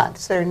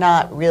response. They're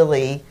not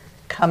really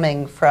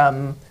coming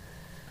from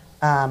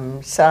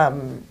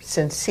some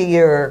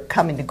sincere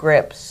coming to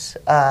grips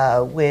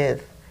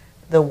with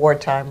the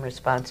wartime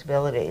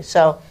responsibility.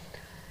 So,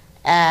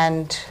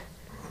 and,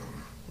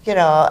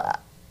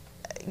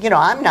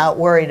 I'm not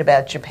worried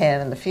about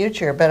Japan in the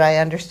future, but I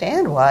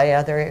understand why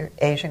other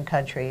Asian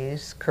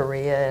countries,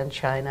 Korea and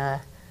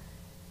China,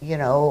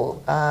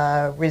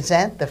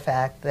 resent the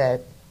fact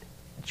that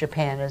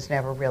Japan has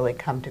never really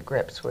come to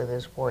grips with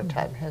his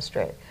wartime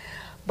history.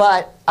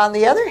 But on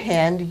the other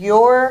hand,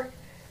 your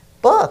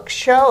book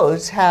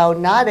shows how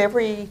not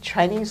every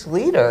Chinese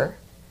leader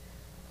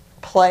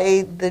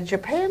played the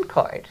Japan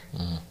card.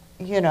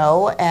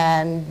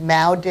 And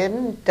Mao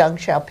didn't, Deng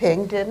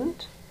Xiaoping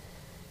didn't.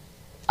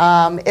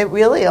 It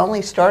really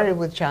only started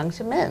with Jiang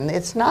Zemin.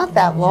 It's not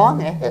that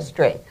long a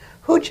history.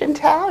 Hu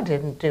Jintao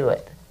didn't do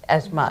it.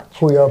 as much.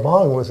 Hu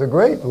Yaobang was a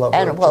great lover.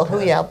 And well, Hu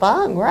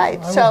Yaobang,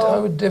 right? I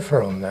would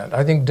differ on that.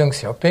 I think Deng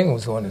Xiaoping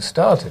was the one who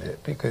started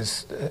it,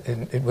 because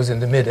it was in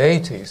the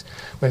mid-'80s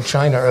when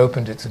China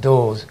opened its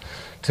doors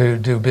to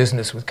do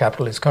business with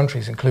capitalist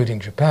countries, including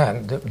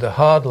Japan. The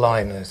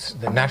hardliners,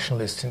 the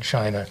nationalists in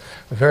China,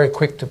 were very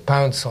quick to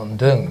pounce on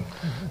Deng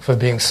for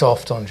being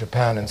soft on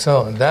Japan and so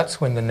on. And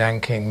that's when the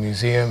Nanking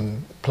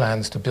Museum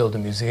plans to build a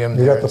museum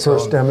there. You got the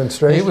first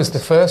demonstration? He was the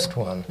first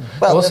one.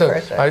 Well, also,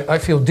 the first I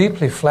feel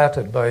deeply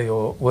flattered by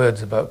your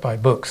words about my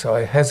book, so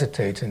I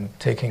hesitate in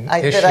taking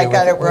issue with... I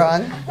got it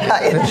wrong?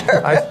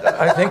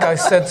 I think I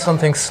said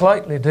something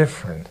slightly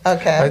different.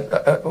 Okay.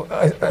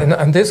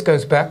 And this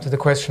goes back to the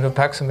question of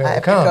Pax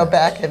Americana. I have to go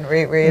back and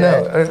reread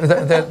it.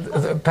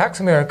 The Pax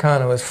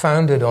Americana was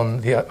founded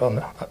on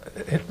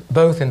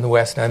both in the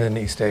West and in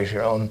East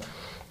Asia on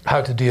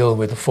how to deal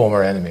with the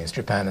former enemies,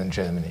 Japan and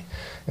Germany.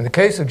 In the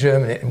case of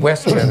Germany, in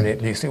West Germany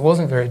at least, it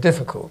wasn't very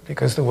difficult,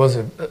 because there was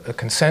a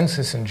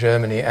consensus in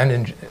Germany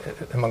and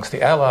amongst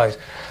the Allies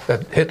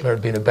that Hitler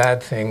had been a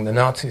bad thing, the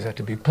Nazis had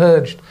to be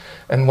purged,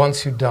 and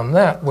once you'd done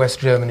that, West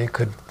Germany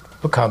could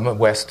become a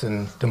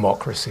Western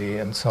democracy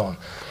and so on.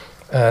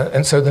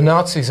 And so the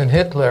Nazis and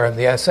Hitler and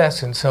the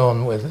SS and so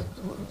on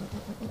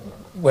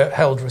were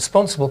held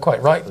responsible,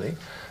 quite rightly.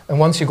 And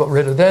once you got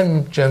rid of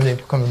them, Germany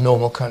became a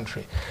normal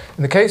country.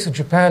 In the case of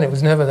Japan, it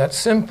was never that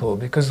simple,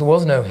 because there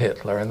was no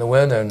Hitler and there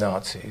were no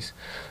Nazis.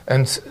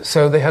 And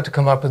so they had to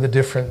come up with a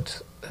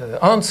different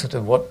answer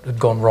to what had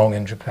gone wrong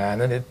in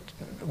Japan. And it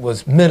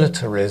was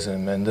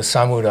militarism and the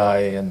samurai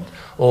and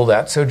all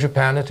that. So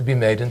Japan had to be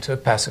made into a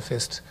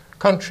pacifist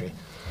country.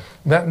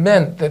 That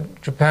meant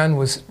that Japan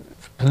was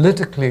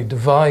politically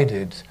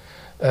divided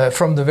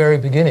from the very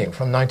beginning,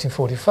 from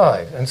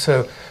 1945. And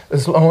so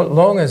as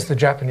long as the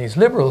Japanese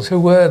liberals, who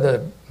were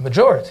the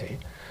majority,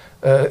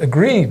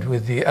 agreed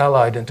with the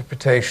Allied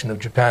interpretation of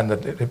Japan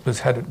that it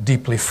had a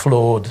deeply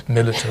flawed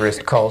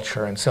militarist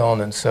culture and so on,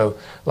 and so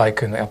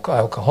like an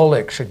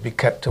alcoholic should be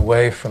kept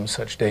away from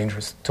such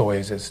dangerous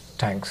toys as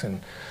tanks and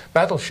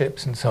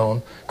battleships and so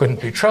on, couldn't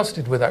be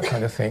trusted with that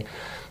kind of thing.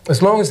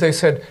 As long as they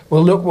said,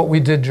 well, look what we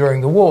did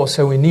during the war,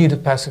 so we need a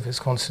pacifist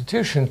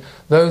constitution,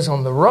 those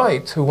on the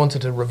right who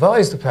wanted to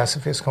revise the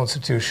pacifist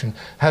constitution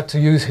had to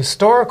use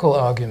historical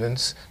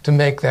arguments to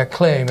make their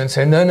claim and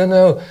say,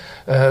 no,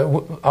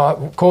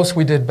 of course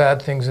we did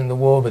bad things in the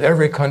war, but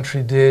every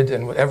country did,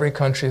 and every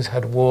country's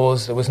had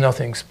wars. There was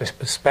nothing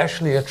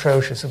especially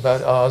atrocious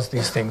about ours.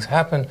 These things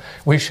happen.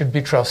 We should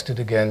be trusted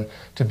again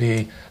to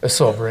be a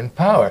sovereign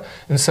power.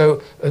 And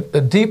so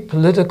a deep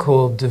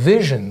political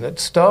division that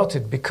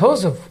started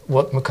because of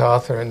what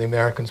MacArthur and the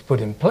Americans put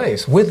in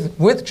place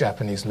with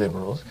Japanese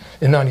liberals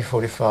in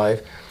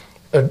 1945,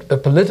 a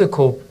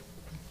political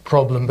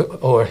problem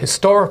or a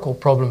historical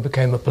problem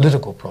became a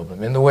political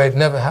problem in the way it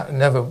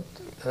never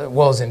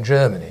was in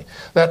Germany.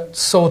 That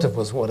sort of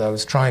was what I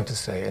was trying to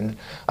say, and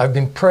I've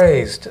been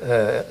praised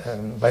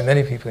by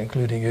many people,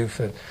 including you,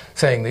 for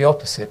saying the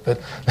opposite, but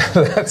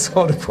that's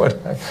sort of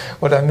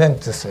what I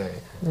meant to say.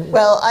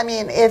 Well, I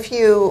mean, if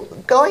you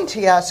going to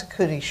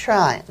Yasukuni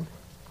Shrine,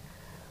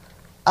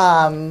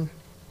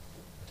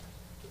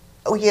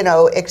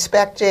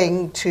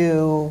 expecting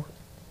to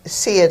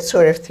see it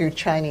sort of through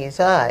Chinese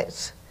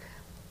eyes,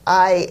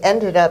 I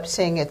ended up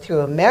seeing it through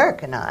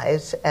American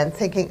eyes and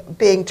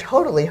being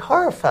totally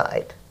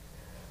horrified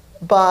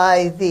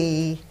by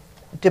the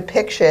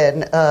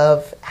depiction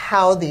of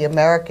how the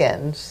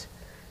Americans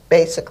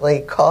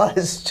basically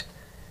caused,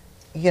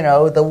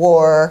 the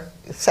war,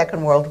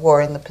 Second World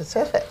War in the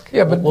Pacific.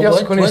 Yeah, but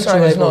Yasukuni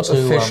Shrine is not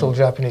official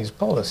Japanese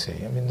policy.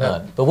 I mean,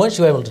 no. But weren't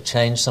you able to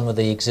change some of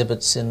the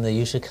exhibits in the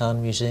Yushikan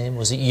Museum?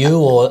 Was it you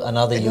or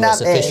another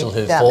US official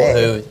who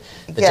the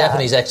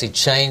Japanese actually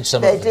changed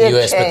some of the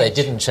US, but they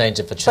didn't change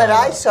it for China? But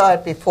I saw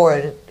it before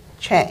it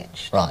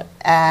changed. Right.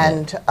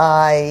 And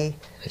I,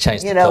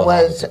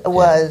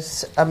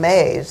 was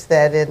amazed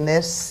that in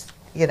this,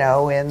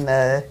 in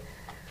the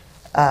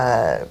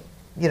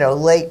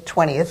late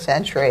 20th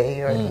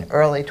century or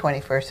early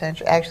 21st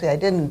century. Actually, I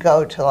didn't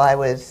go till I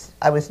was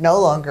no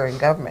longer in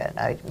government.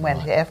 I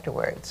went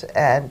afterwards.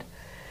 And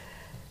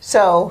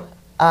so,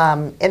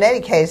 in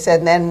any case,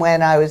 and then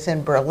when I was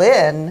in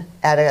Berlin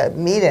at a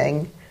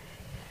meeting,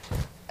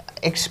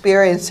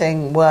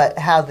 experiencing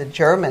how the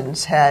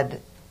Germans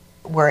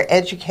were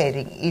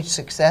educating each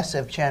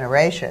successive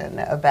generation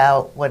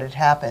about what had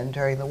happened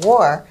during the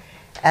war.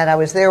 And I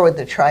was there with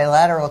the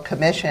Trilateral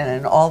Commission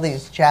and all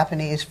these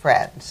Japanese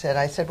friends. And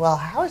I said, well,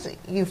 how is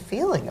you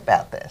feeling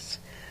about this?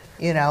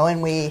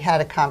 And we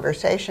had a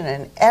conversation,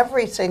 and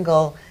every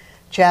single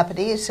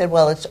Japanese said,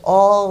 well, it's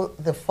all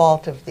the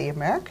fault of the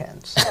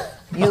Americans.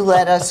 You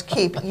let us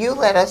keep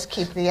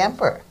the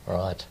emperor.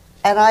 Right.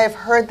 And I have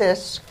heard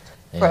this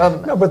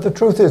from... No, but the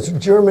truth is,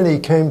 Germany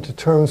came to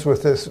terms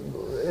with this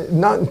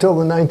not until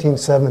the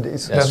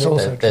 1970s. That's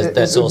also true. It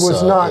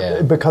was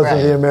not because of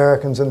the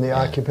Americans and the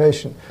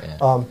occupation.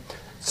 Yeah.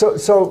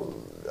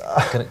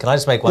 Can I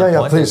just make one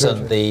point? Please,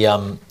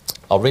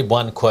 I'll read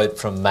one quote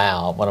from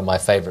Mao, one of my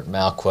favourite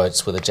Mao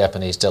quotes with a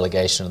Japanese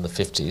delegation in the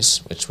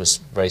 50s, which was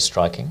very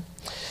striking.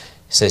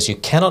 He says, "You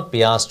cannot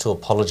be asked to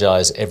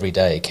apologise every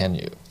day, can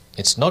you?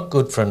 It's not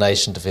good for a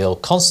nation to feel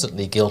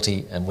constantly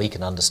guilty, and we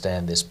can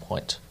understand this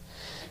point."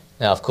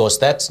 Now, of course,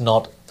 that's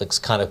not the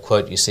kind of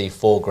quote you see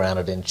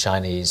foregrounded in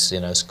Chinese,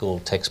 school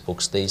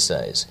textbooks these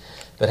days.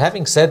 But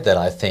having said that,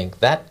 I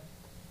think that,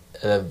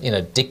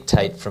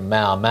 dictate from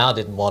Mao. Mao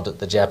didn't want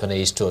the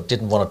Japanese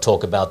didn't want to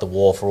talk about the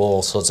war for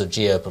all sorts of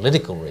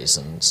geopolitical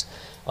reasons.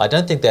 I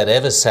don't think that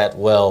ever sat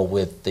well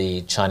with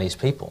the Chinese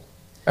people.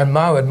 And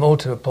Mao had more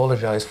to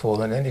apologise for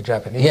than any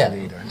Japanese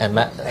leader. And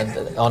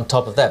on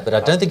top of that, but I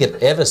don't think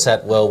it ever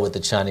sat well with the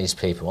Chinese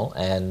people,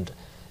 and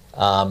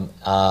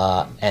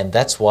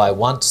that's why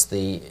once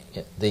the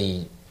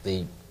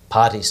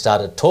party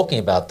started talking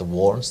about the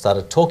war and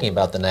started talking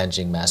about the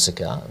Nanjing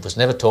massacre, it was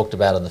never talked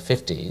about in the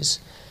 50s.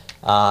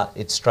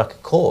 It struck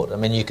a chord. I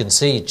mean, you can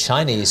see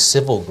Chinese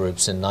civil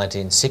groups in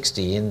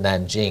 1960 in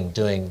Nanjing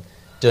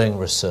doing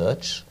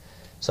research.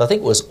 So I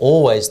think it was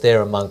always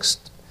there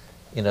amongst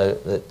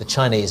the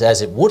Chinese,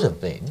 as it would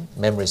have been,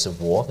 memories of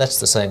war. That's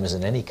the same as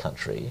in any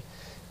country.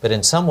 But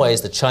in some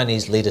ways, the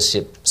Chinese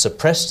leadership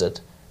suppressed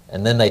it,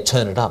 and then they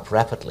turn it up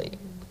rapidly.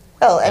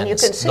 Well, and you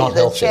can see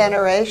the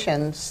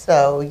generations,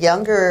 so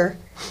younger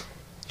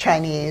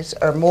Chinese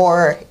are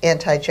more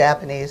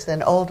anti-Japanese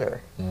than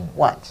older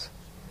ones.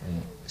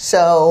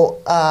 So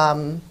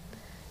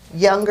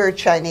younger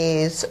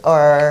Chinese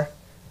are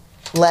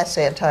less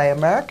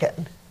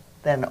anti-American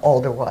than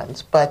older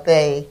ones, but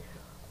they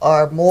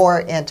are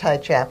more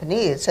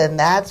anti-Japanese, and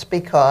that's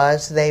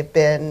because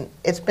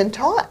it's been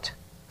taught.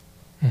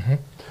 Mm-hmm.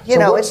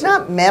 It's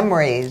not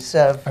memories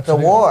of the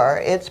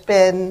war, it's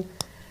been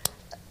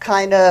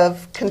kind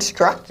of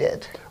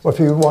constructed. Well, if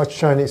you watch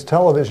Chinese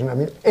television, I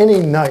mean, any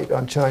night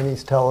on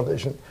Chinese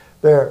television,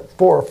 there are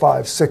 4 or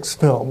 5, 6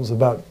 films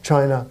about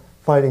China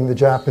fighting the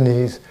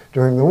Japanese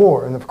during the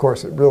war. And of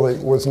course, it really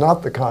was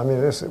not the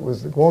communists, it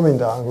was the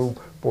Kuomintang who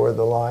bore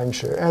the lion's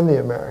share, and the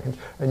Americans.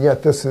 And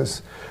yet this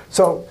is...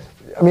 So,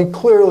 I mean,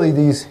 clearly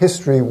these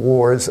history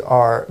wars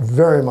are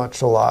very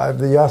much alive.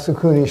 The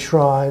Yasukuni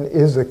Shrine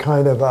is a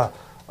kind of a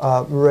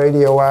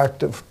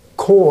radioactive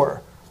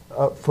core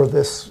for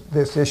this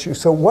issue.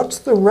 So what's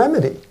the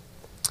remedy?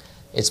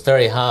 It's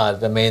very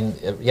hard. I mean,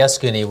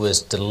 Yasukuni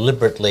was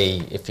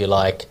deliberately, if you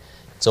like,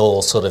 it's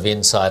all sort of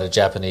insider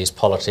Japanese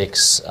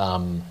politics.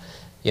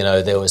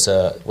 There was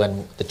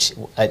when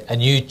a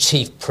new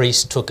chief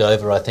priest took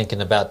over, I think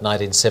in about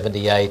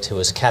 1978, who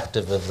was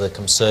captive of the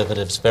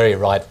conservatives, very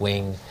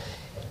right-wing.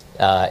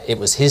 It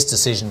was his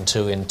decision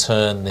to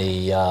intern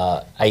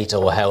the 8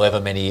 or however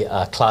many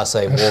Class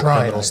A war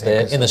criminals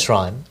there in the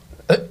shrine.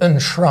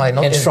 Enshrine,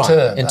 not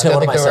intern. Intern,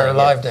 what am I saying? They were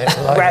alive there.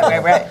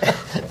 Right.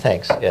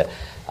 Thanks, yeah.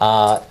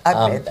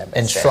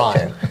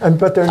 Enshrine.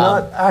 But they're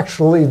not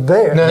actually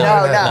there. No.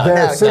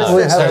 They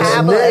simply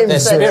have their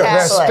names.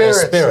 Their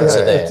spirits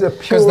are there. It's a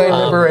pure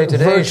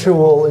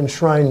virtual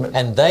enshrinement.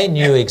 And they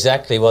knew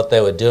exactly what they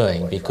were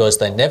doing because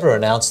they never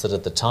announced it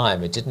at the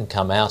time. It didn't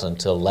come out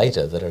until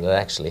later that it had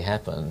actually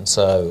happened.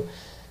 So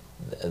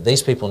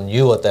these people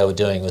knew what they were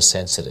doing was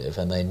sensitive,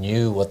 and they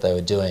knew what they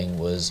were doing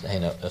was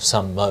of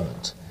some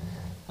moment.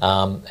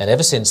 And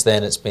ever since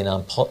then, it's been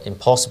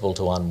impossible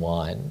to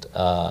unwind.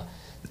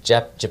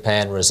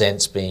 Japan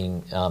resents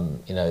being,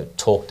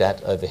 talked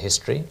at over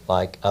history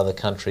like other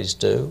countries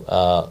do.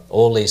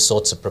 All these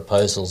sorts of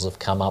proposals have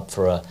come up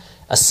for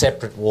a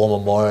separate war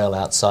memorial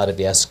outside of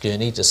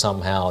Yasukuni to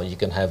somehow you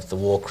can have the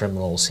war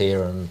criminals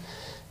here and,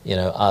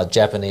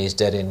 Japanese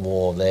dead in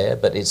war there.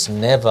 But it's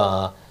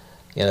never,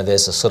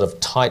 there's a sort of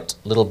tight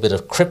little bit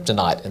of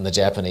kryptonite in the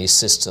Japanese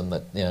system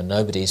that,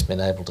 nobody's been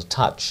able to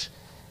touch.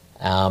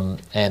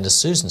 And as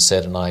Susan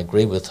said, and I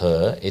agree with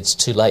her, it's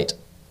too late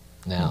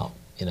now.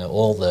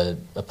 All the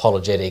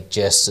apologetic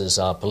gestures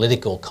are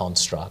political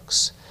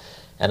constructs.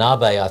 And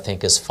Abe, I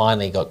think, has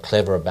finally got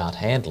clever about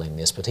handling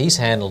this, but he's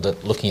handled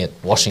it looking at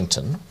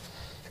Washington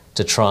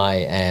to try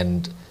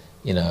and,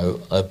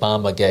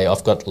 Obama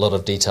I've got a lot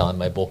of detail in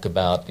my book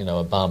about,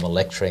 Obama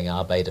lecturing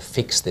Abe to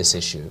fix this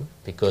issue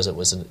because it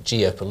was a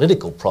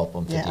geopolitical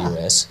problem for the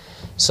US.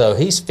 So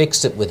he's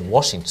fixed it with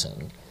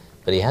Washington.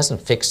 But he hasn't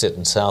fixed it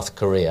in South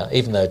Korea,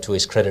 even though, to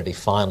his credit, he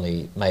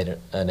finally made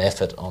an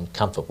effort on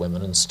comfort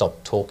women and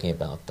stopped talking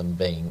about them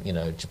being,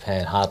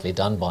 Japan hardly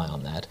done by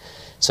on that.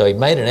 So he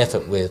made an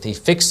effort he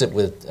fixed it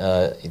with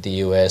the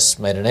US,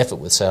 made an effort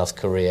with South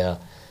Korea,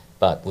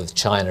 but with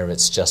China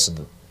it's just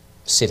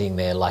sitting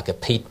there like a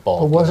peat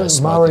bog. Well, wasn't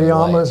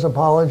Murayama's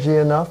apology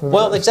enough?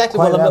 Well, exactly.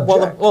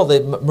 Well,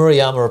 the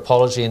Murayama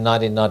apology in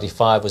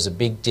 1995 was a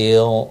big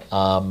deal,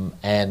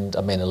 and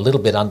I mean a little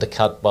bit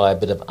undercut by a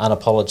bit of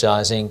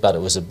unapologising, but it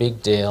was a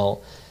big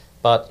deal.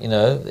 But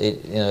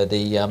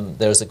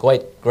there was a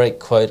great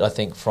quote I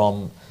think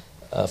from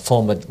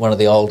one of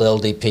the old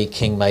LDP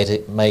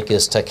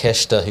kingmakers,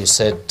 Takeshita, who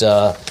said,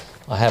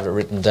 I have it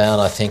written down.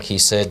 I think he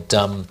said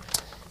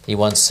he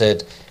once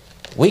said,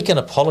 "We can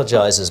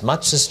apologise as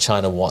much as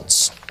China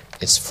wants.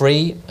 It's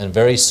free, and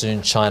very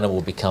soon China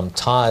will become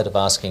tired of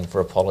asking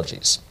for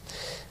apologies."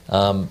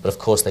 But of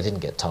course they didn't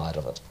get tired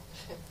of it.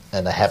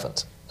 And they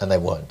haven't, and they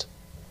won't.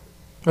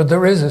 But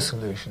there is a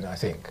solution, I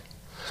think.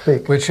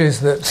 Speak. which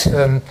is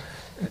that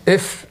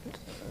if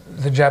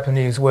the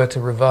Japanese were to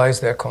revise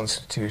their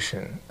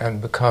constitution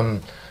and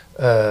become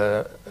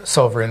a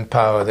sovereign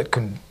power that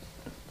can,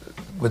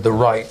 with the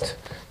right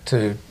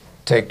to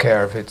take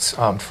care of its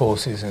armed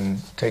forces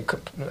and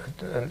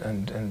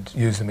and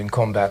use them in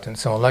combat and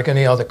so on, like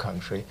any other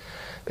country,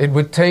 it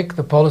would take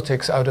the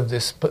politics out of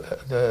this,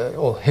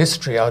 or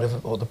history out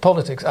of, or the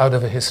politics out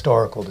of a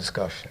historical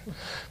discussion.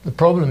 The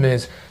problem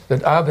is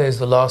that Abe is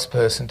the last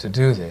person to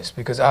do this,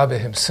 because Abe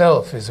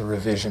himself is a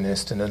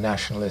revisionist and a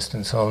nationalist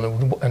and so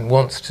on, and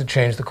wants to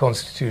change the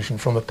constitution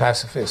from a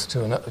pacifist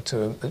to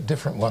a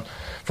different one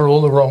for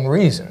all the wrong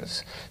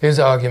reasons. His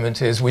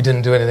argument is we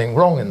didn't do anything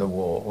wrong in the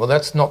war. Well,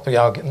 that's not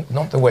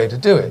the way to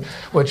do it.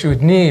 What you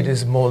would need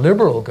is a more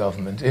liberal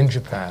government in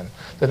Japan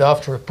that,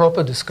 after a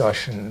proper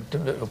discussion,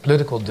 a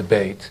political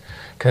debate,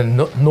 can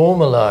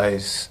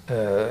normalize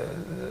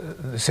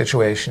the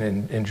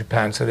situation in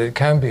Japan so that it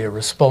can be a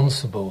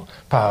responsible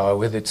power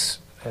with its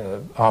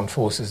armed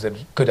forces that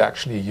it could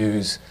actually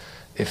use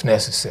if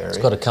necessary. It's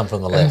got to come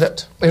from the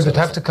left. It would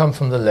have to come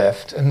from the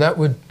left, and that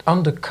would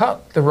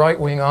undercut the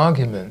right-wing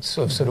arguments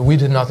of sort of we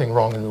did nothing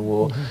wrong in the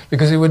war,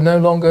 because it would no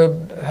longer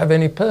have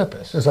any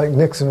purpose. It's like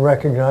Nixon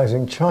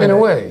recognizing China. In a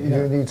way,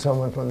 you need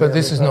someone from the But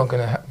this other is side. not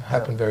going to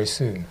happen very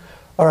soon.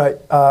 All right,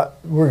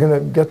 we're going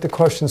to get the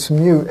questions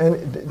from you.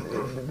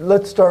 And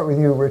let's start with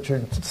you,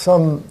 Richard.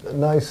 Some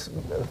nice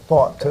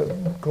thought to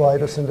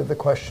glide us into the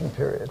question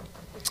period.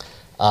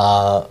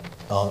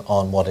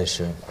 On what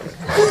issue?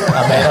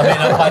 I mean,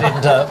 I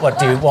didn't. What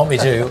do you want me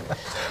to?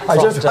 I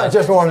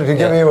just wanted to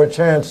give you a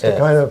chance to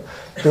kind of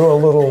do a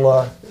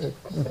little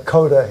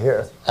coda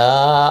here.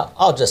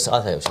 I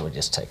think we should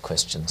just take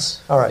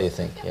questions. All right. What do you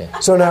think? Yeah.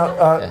 So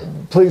now,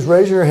 please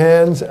raise your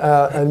hands,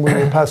 and we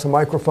will pass a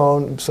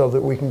microphone so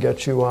that we can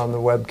get you on the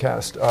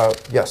webcast.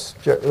 Yes,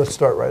 let's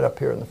start right up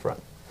here in the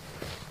front.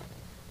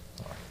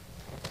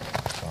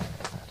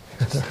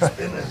 It's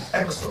been an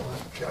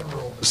excellent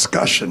general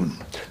discussion.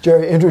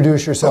 Jerry,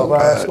 introduce yourself.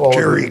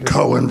 Jerry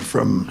Cohen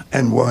from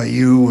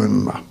NYU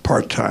and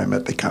part-time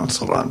at the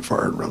Council on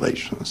Foreign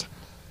Relations.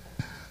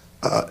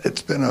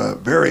 It's been a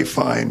very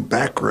fine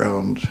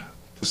background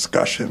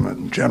discussion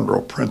and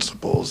general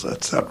principles,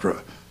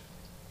 etc.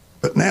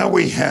 But now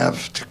we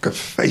have to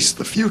face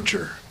the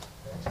future.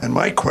 And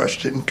my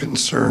question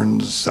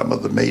concerns some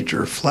of the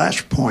major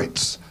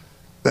flashpoints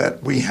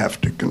that we have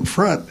to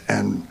confront,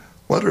 and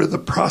what are the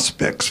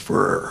prospects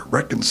for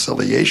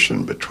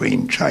reconciliation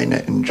between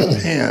China and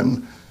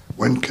Japan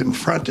when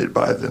confronted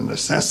by the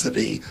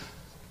necessity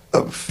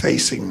of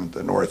facing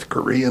the North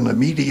Korean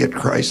immediate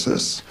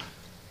crisis,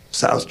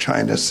 South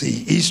China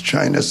Sea, East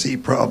China Sea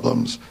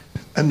problems,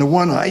 and the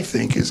one I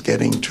think is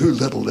getting too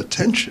little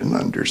attention,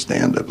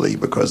 understandably,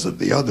 because of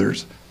the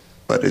others,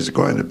 but is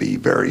going to be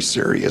very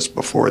serious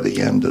before the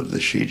end of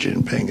the Xi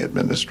Jinping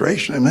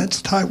administration, and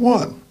that's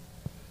Taiwan.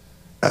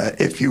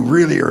 If you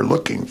really are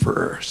looking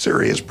for a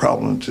serious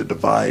problem to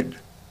divide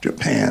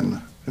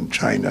Japan and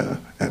China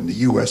and the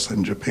U.S.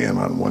 and Japan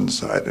on one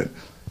side,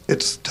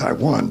 it's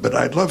Taiwan. But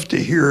I'd love to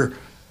hear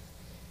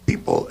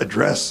people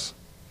address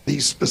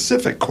these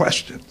specific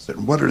questions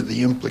and what are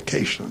the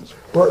implications.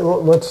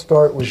 Well, let's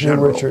start with you,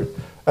 Richard.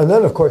 And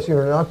then, of course,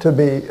 not to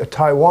be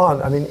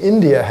Taiwan. I mean,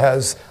 India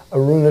has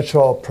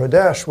Arunachal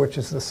Pradesh, which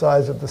is the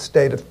size of the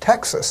state of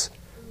Texas,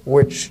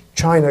 which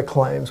China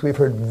claims we've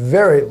heard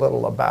very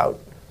little about.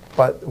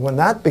 But when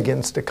that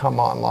begins to come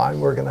online,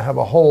 we're going to have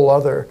a whole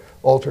other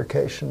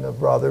altercation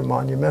of rather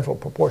monumental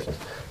proportions.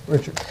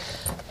 Richard.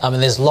 I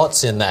mean, there's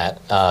lots in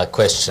that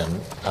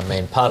question. I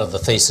mean, part of the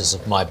thesis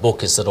of my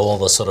book is that all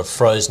the sort of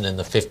frozen in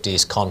the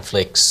 50s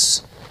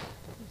conflicts,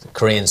 the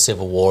Korean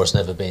Civil War has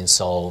never been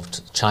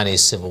solved,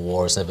 Chinese Civil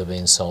War has never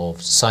been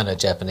solved,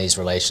 Sino-Japanese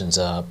relations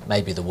are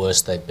maybe the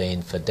worst they've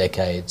been for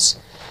decades.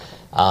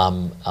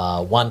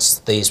 Once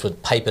these were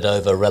papered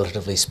over,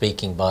 relatively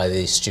speaking, by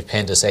the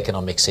stupendous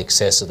economic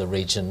success of the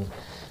region,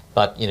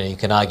 but you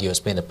can argue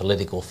it's been a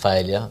political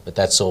failure, but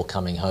that's all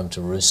coming home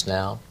to roost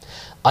now.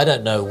 I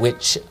don't know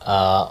which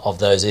of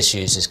those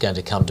issues is going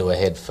to come to a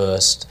head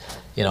first.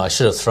 I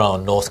should have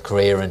thrown North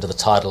Korea into the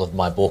title of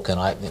my book and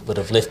it would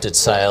have lifted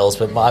sales,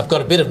 but I've got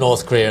a bit of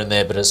North Korea in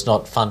there, but it's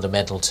not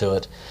fundamental to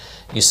it.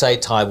 You say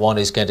Taiwan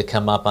is going to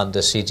come up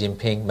under Xi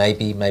Jinping.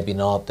 Maybe, maybe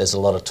not. There's a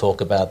lot of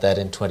talk about that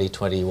in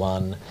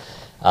 2021.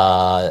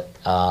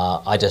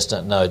 I just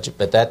don't know.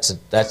 But that's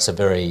a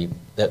very...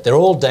 They're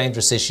all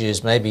dangerous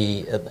issues.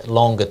 Maybe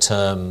longer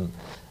term,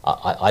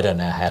 I don't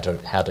know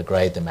how to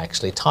grade them,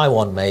 actually.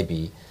 Taiwan,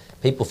 maybe.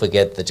 People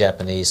forget the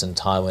Japanese and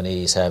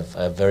Taiwanese have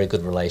a very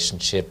good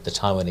relationship. The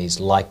Taiwanese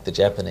like the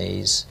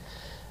Japanese.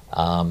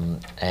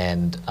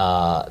 And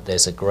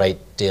there's a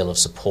great deal of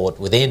support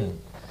within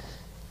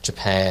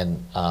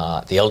Japan,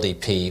 the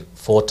LDP,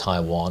 for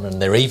Taiwan,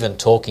 and they're even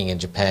talking in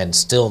Japan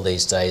still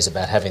these days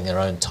about having their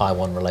own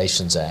Taiwan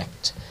Relations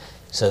Act.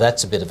 So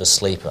that's a bit of a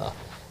sleeper.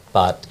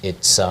 But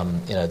it's,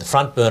 the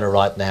front burner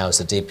right now is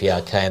the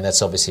DPRK, and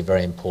that's obviously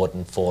very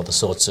important for the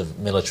sorts of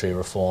military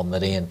reform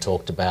that Ian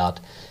talked about.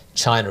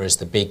 China is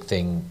the big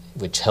thing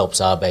which helps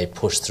Abe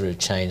push through,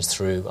 change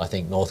through. I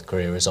think North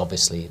Korea is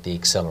obviously the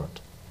accelerant.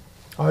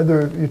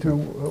 Either of you two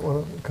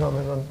want to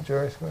comment on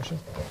Jerry's question?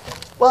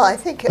 Well, I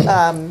think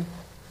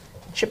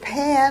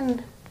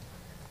Japan,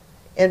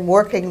 in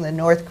working the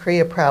North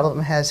Korea problem,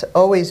 has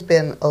always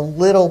been a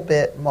little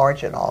bit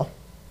marginal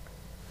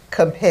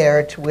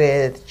compared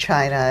with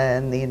China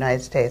and the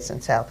United States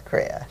and South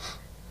Korea,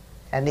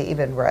 and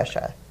even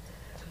Russia.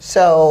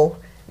 So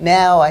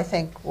now I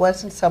think,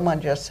 wasn't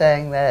someone just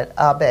saying that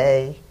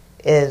Abe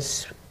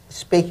is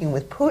speaking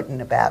with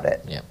Putin about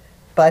it, yeah,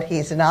 but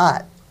he's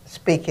not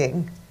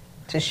speaking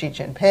to Xi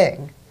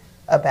Jinping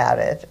about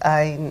it?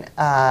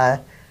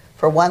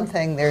 For one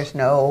thing, there's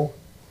no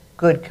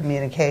good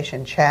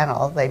communication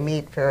channel. They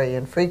meet very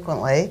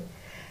infrequently.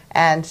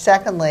 And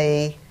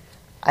secondly,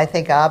 I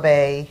think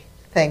Abe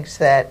thinks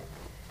that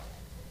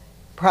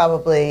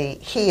probably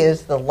he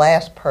is the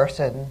last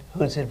person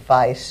whose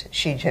advice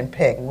Xi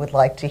Jinping would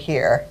like to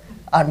hear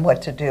on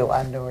what to do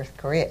on North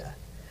Korea.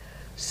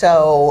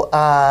 So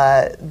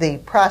the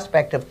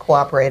prospect of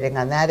cooperating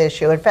on that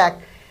issue, in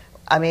fact,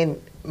 I mean,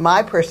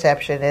 my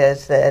perception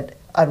is that,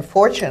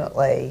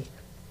 unfortunately,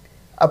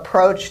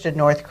 approach to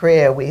North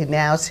Korea, we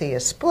now see a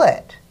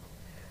split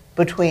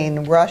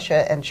between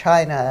Russia and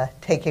China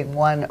taking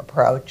one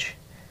approach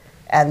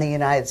and the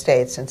United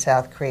States and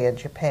South Korea and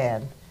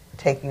Japan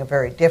taking a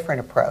very different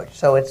approach.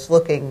 So it's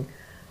looking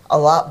a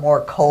lot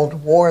more Cold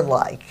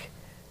War-like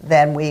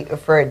than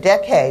for a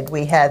decade,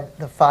 we had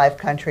the 5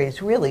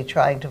 countries really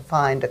trying to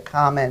find a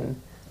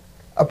common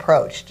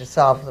approach to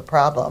solve the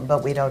problem,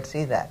 but we don't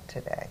see that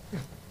today.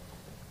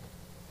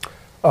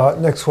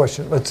 Next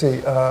question. Let's see.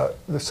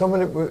 There's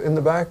someone in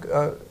the back.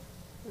 A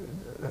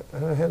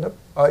hand up?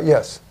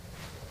 Yes.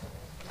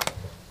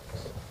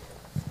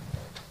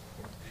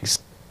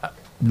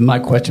 My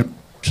question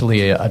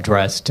actually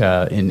addressed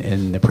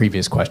in the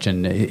previous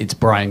question. It's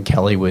Brian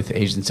Kelly with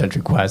Asian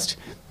Century Quest.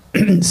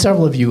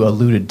 Several of you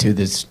alluded to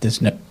this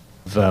notion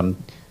of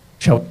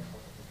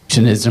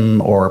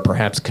Confucianism or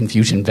perhaps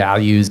Confucian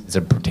values as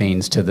it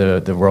pertains to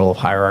the role of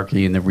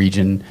hierarchy in the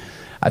region.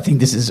 I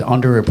think this is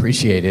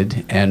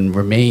underappreciated and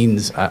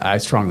remains, I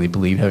strongly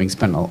believe, having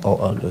spent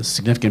a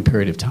significant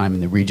period of time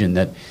in the region,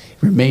 that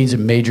remains a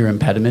major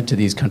impediment to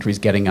these countries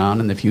getting on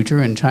in the future.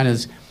 And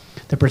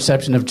the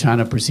perception of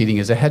China proceeding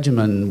as a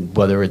hegemon,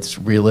 whether it's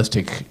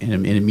realistic in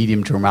a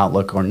medium-term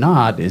outlook or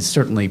not, is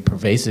certainly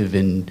pervasive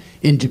in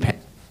Japan,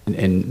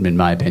 in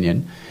my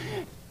opinion.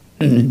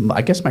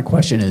 I guess my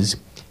question is,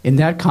 in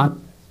that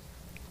context,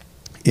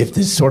 if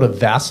this sort of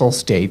vassal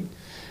state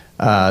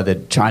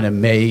that China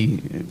may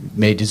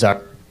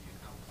desire,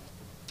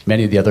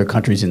 many of the other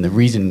countries in the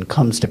region,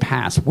 comes to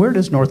pass, where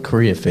does North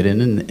Korea fit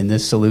in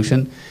this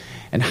solution?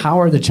 And how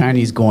are the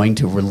Chinese going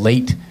to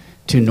relate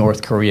to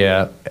North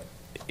Korea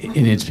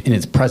in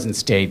its present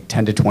state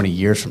 10 to 20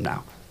 years from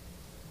now?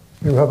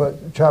 You have a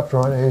chapter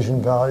on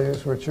Asian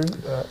values, Richard,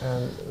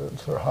 and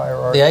sort of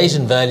hierarchy. The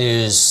Asian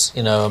values,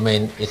 I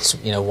mean, it's,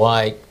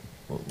 why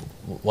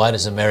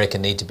does America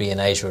need to be in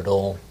Asia at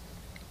all?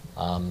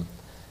 When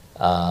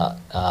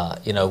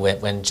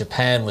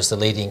Japan was the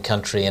leading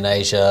country in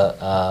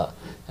Asia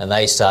and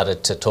they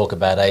started to talk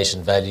about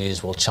Asian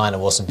values, well, China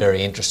wasn't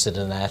very interested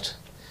in that.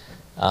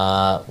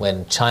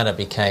 When China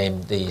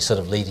became the sort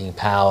of leading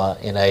power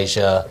in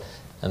Asia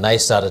and they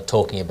started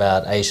talking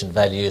about Asian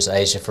values,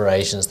 Asia for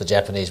Asians, the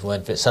Japanese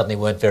suddenly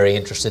weren't very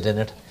interested in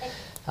it.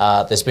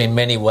 There's been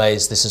many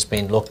ways this has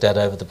been looked at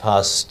over the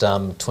past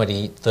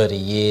 20, 30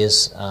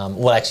 years.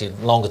 Well, actually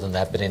longer than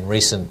that, but in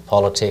recent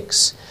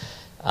politics.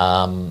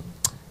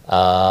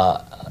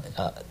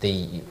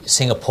 The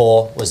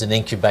Singapore was an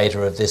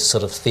incubator of this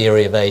sort of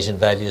theory of Asian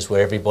values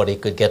where everybody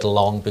could get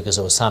along because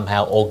it was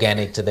somehow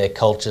organic to their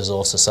cultures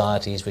or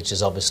societies, which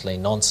is obviously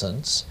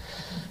nonsense.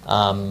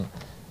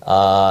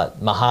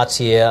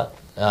 Mahathir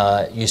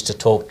used to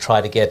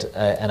try to get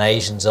an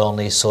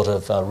Asians-only sort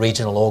of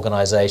regional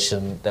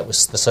organisation that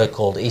was the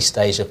so-called East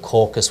Asia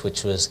Caucus,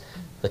 which was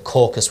the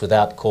caucus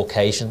without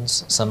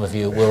Caucasians. Some of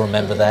you will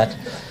remember that.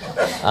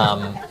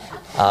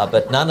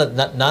 But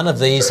none of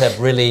these have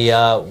really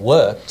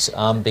worked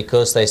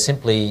because they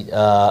simply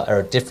are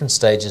at different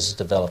stages of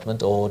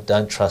development or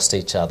don't trust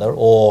each other,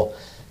 or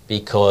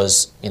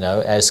because,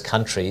 as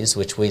countries,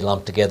 which we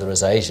lump together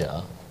as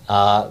Asia,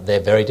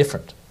 they're very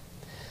different.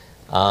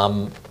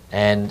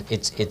 And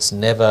it's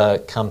never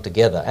come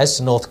together. As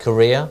to North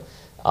Korea,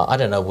 I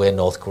don't know where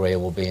North Korea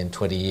will be in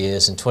 20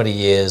 years. In 20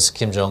 years,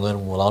 Kim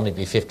Jong-un will only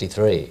be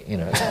 53,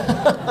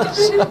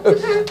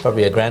 so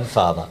probably a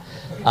grandfather.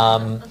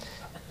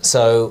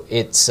 So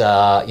it's,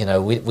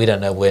 we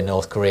don't know where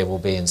North Korea will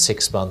be in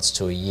 6 months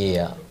to a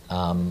year.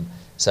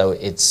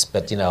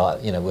 But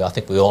I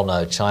think we all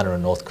know China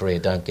and North Korea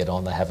don't get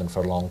on. They haven't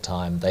for a long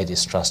time. They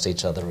distrust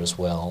each other as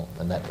well,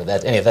 and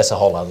that's a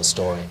whole other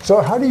story.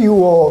 So how do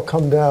you all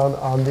come down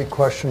on the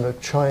question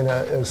of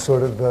China as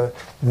sort of the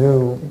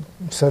new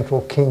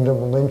central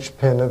kingdom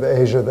linchpin of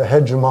Asia, the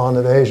hegemon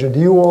of Asia? Do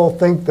you all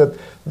think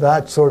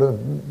that sort of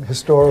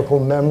historical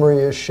memory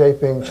is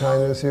shaping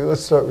China's view?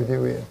 Let's start with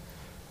you, Ian.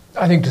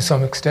 I think to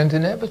some extent,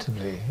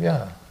 inevitably,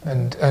 yeah.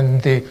 And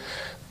the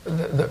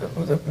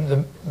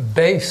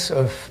base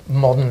of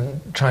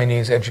modern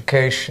Chinese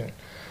education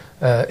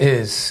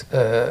is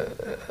a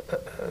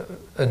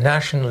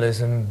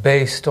nationalism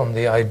based on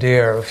the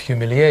idea of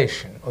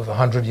humiliation, of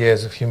 100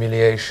 years of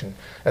humiliation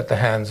at the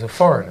hands of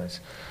foreigners.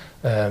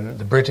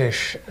 The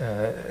British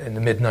in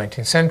the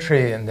mid-19th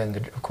century, and then,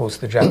 of course,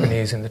 the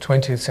Japanese in the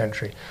 20th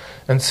century.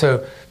 And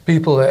so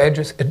people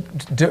are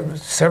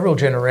several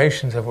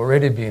generations have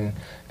already been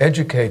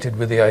educated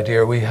with the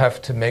idea we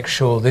have to make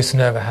sure this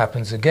never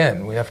happens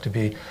again. We have to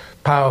be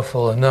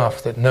powerful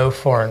enough that no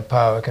foreign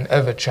power can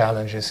ever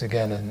challenge us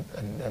again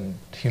and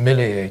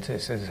humiliate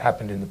us, as has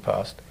happened in the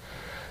past.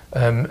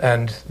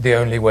 And the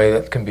only way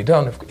that can be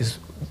done is,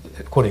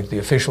 according to the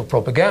official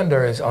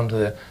propaganda, is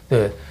under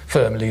the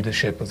firm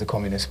leadership of the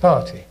Communist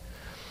Party.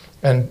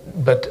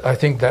 But I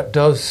think that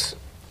does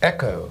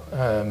echo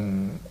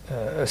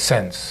a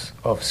sense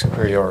of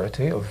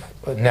superiority, of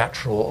a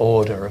natural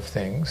order of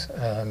things,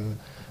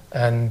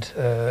 and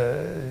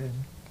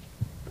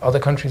other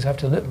countries have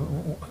to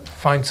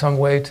find some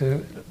way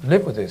to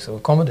live with this or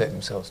accommodate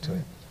themselves to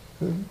it.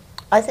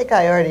 I think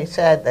I already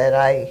said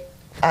that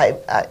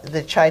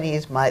the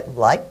Chinese might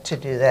like to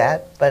do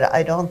that, but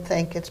I don't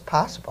think it's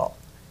possible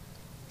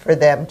for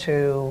them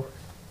to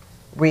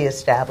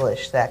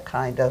reestablish that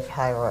kind of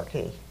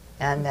hierarchy.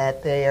 And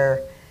that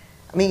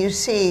you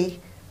see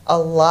a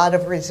lot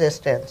of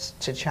resistance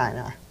to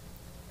China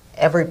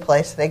every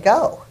place they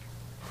go,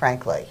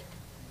 frankly.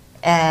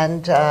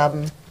 And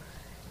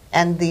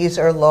these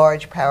are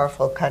large,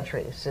 powerful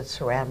countries it's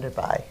surrounded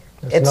by.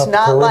 It's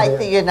not like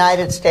the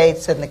United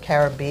States and the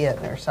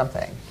Caribbean or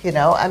something,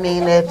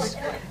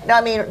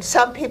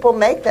 some people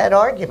make that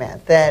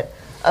argument that,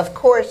 of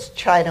course,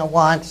 China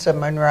wants a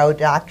Monroe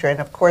Doctrine.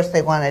 Of course,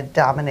 they want to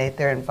dominate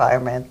their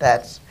environment.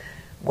 That's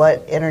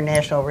what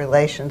international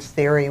relations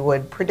theory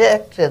would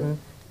predict, and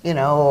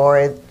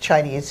or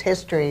Chinese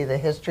history, the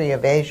history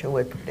of Asia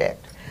would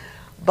predict.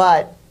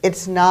 But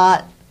it's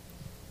not.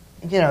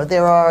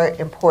 There are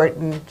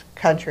important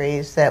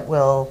countries that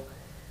will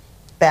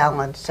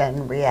balance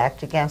and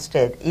react against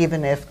it,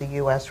 even if the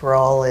U.S.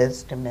 role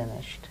is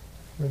diminished.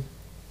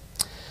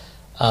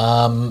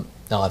 No,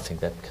 I think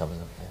that covers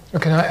it. Yeah.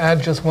 Can I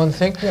add just one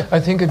thing? Yeah. I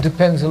think it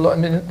depends a lot.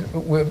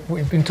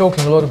 We've been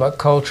talking a lot about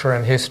culture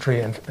and history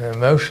and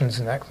emotions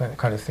and that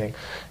kind of thing.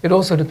 It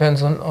also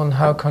depends on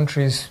how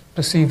countries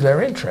perceive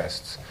their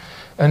interests.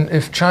 And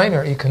if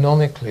China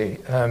economically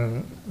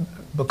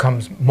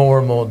becomes more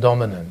and more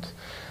dominant,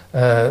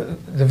 the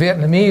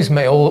Vietnamese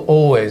may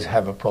always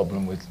have a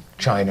problem with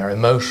China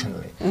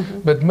emotionally. Mm-hmm.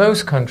 But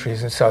most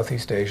countries in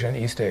Southeast Asia and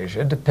East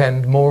Asia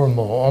depend more and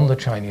more on the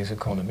Chinese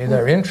economy.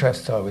 Their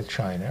interests are with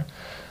China.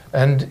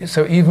 And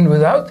so even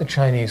without the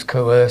Chinese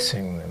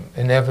coercing them,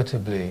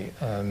 inevitably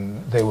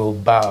they will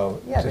bow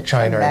to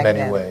China in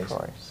many ways.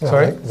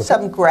 Sorry?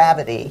 Some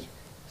gravity,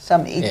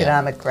 some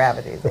economic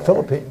gravity. The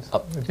Philippines.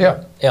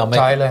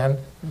 Thailand.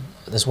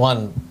 There's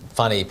one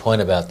funny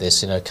point about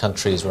this.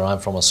 Countries where I'm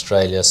from,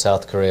 Australia,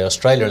 South Korea.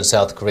 Australia and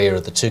South Korea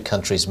are the two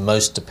countries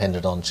most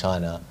dependent on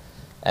China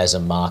as a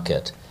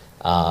market.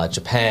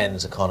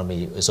 Japan's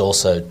economy is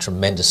also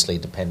tremendously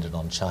dependent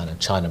on China.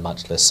 China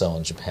much less so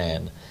on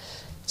Japan.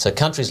 So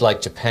countries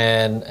like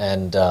Japan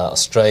and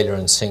Australia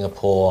and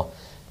Singapore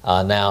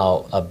are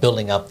now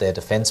building up their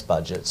defence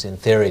budgets, in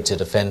theory, to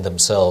defend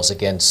themselves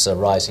against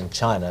rising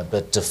China.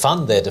 But to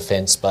fund their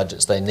defence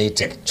budgets, they need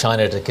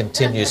China to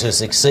continue to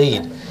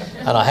succeed.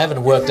 And I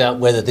haven't worked out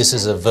whether this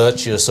is a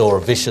virtuous or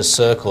a vicious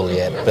circle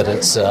yet, but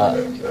it's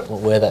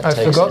where that takes us.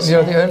 I've forgotten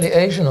you're the only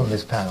Asian on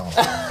this panel.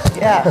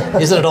 Yeah.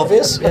 Isn't it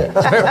obvious? Yeah.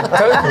 Totally.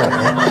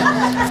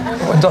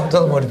 One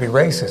doesn't want to be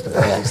racist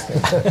about these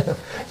things.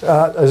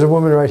 There's a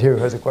woman right here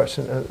who has a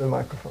question at the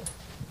microphone.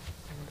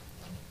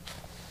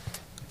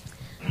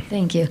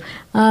 Thank you.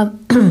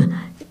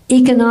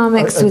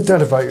 Economics.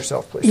 Identify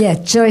yourself, please. Yeah,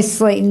 Joyce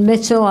Slayton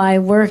Mitchell. I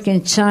work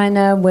in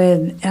China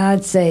with,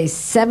 I'd say,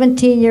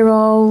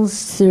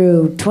 17-year-olds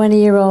through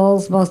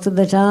 20-year-olds most of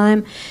the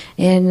time,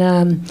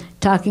 and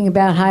talking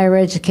about higher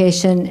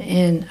education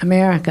in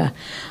America.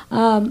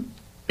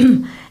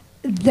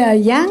 The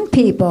young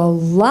people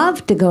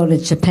love to go to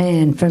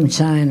Japan from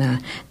China.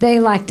 They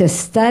like to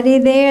study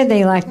there.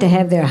 They like to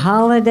have their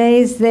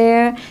holidays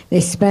there. They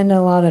spend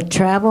a lot of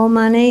travel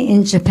money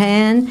in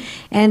Japan.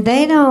 And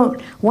they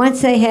don't,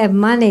 once they have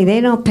money,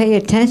 they don't pay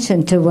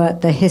attention to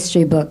what the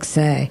history books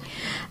say.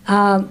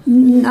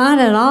 Not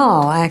at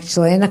all,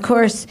 actually. And, of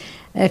course,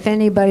 if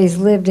anybody's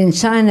lived in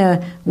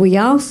China, we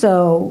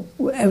also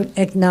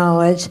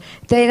acknowledge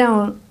they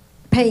don't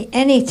pay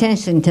any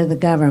attention to the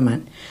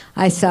government.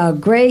 I saw a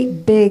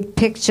great big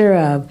picture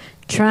of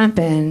Trump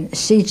and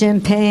Xi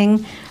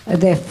Jinping,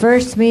 their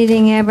first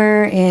meeting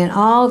ever, in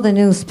all the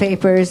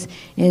newspapers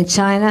in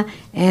China.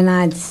 And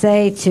I'd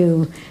say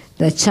to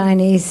the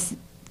Chinese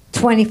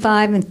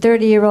 25 and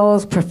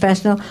 30-year-olds,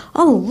 professional,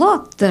 oh,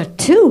 look, the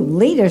two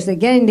leaders are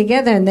getting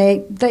together, and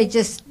they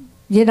just,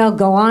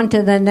 go on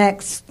to the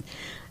next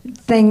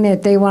thing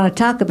that they want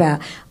to talk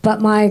about.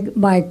 But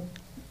my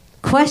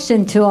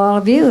question to all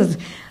of you is,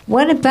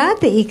 what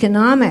about the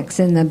economics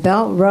and the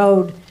Belt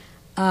Road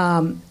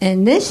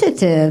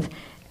Initiative?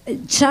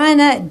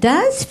 China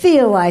does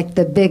feel like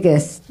the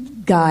biggest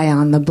guy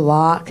on the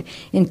block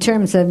in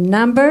terms of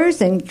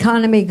numbers and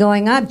economy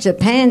going up.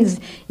 Japan's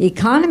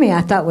economy,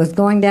 I thought, was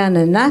going down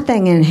to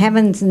nothing, and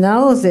heavens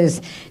knows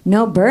there's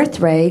no birth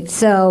rate.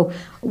 So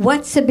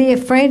what's to be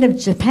afraid of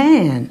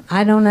Japan?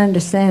 I don't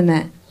understand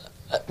that.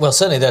 Well,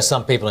 certainly there's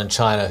some people in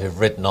China who've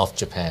written off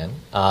Japan.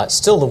 It's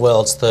still the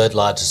world's third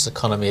largest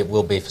economy. It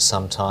will be for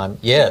some time.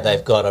 Yeah,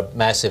 they've got a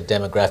massive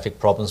demographic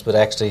problems, but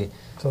actually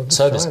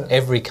so does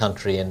every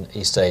country in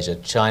East Asia.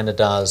 China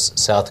does,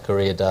 South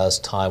Korea does,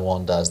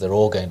 Taiwan does. They're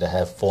all going to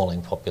have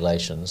falling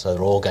populations, so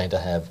they're all going to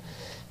have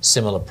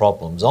similar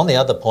problems. On the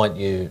other point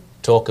you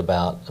talk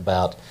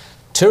about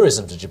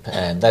tourism to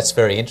Japan, that's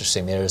very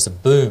interesting. There is a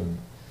boom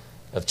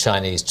of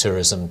Chinese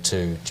tourism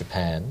to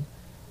Japan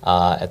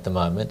at the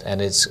moment,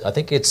 and I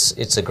think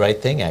it's a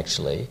great thing,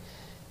 actually.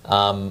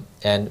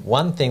 And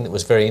one thing that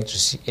was very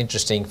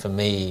interesting for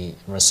me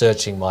in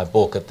researching my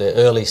book, at the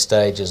early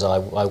stages, I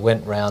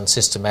went round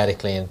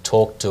systematically and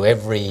talked to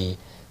every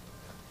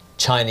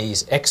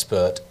Chinese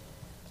expert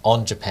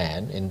on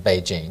Japan in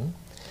Beijing,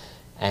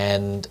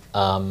 and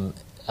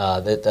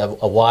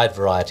a wide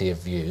variety of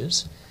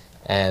views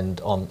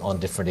and on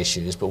different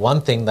issues. But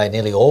one thing they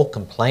nearly all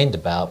complained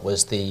about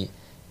was the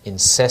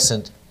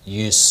incessant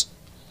use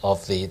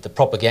of the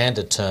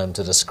propaganda term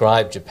to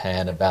describe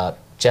Japan about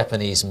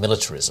Japanese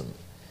militarism.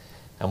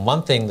 And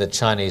one thing that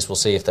Chinese will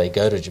see if they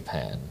go to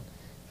Japan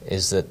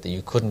is that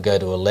you couldn't go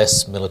to a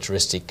less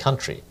militaristic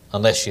country,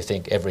 unless you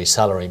think every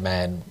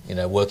salaryman,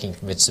 working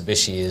for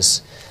Mitsubishi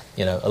is,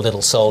 a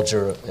little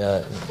soldier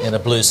in a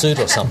blue suit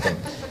or something.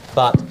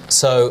 But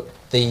so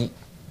the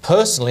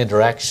personal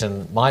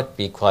interaction might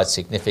be quite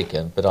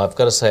significant, but I've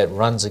got to say it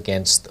runs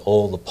against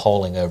all the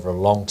polling over a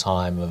long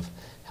time of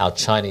how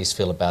Chinese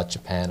feel about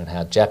Japan and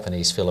how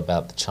Japanese feel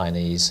about the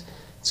Chinese.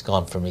 It's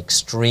gone from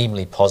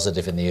extremely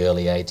positive in the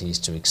early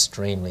 80s to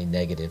extremely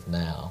negative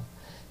now.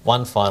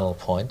 One final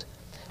point.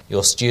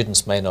 Your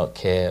students may not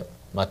care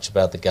much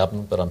about the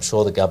government, but I'm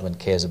sure the government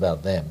cares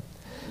about them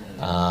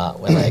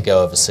when they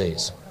go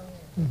overseas.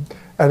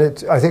 And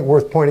it's, I think,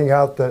 worth pointing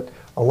out that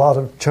a lot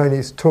of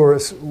Chinese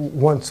tourists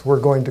once were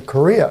going to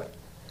Korea,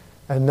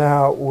 and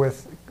now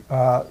with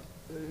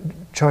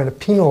China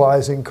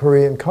penalizing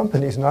Korean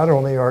companies, not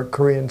only are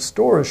Korean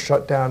stores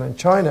shut down in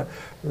China,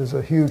 there's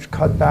a huge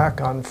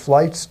cutback on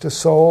flights to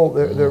Seoul.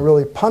 They're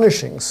really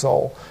punishing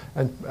Seoul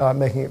and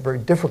making it very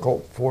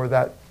difficult for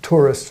that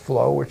tourist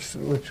flow, which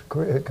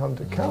Korea had come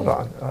to count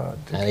on.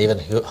 And even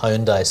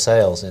Hyundai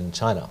sales in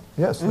China.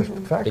 Yes, the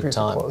factories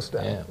are closed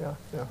down.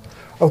 Yeah.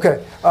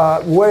 Okay,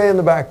 way in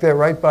the back there,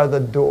 right by the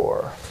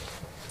door.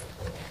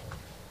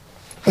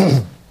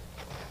 Yeah,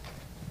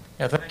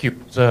 thank you.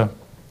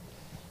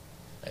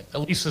 At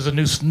least there's a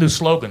new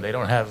slogan. They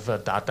don't have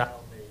 "da da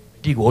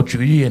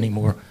di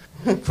anymore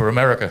for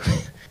America.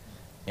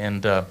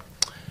 And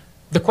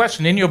the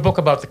question in your book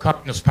about the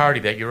Communist Party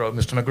that you wrote,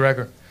 Mr.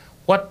 McGregor,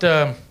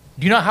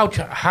 do you know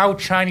how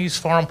Chinese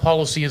foreign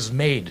policy is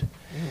made?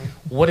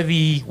 What are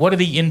the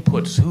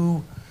inputs?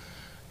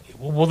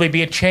 Will there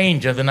be a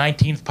change of the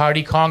 19th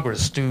Party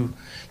Congress? Do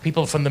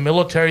people from the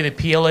military, the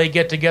PLA,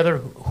 get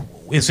together?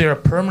 Is there a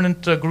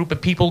permanent group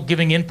of people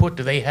giving input?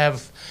 Do they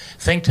have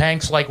think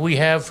tanks like we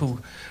have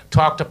who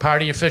talk to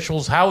party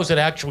officials? How is it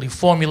actually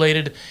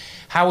formulated?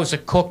 How is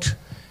it cooked?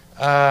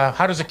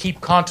 How does it keep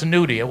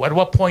continuity? At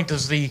what point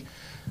does the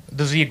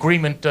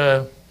agreement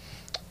or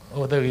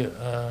the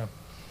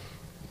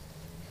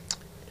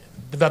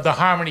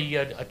harmony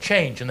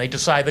change, and they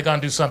decide they're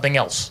going to do something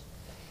else?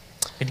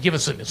 Can you give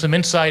us some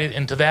insight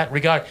into that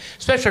regard,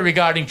 especially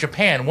regarding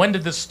Japan? When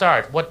did this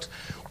start? What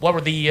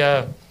were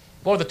the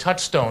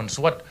touchstones?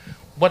 What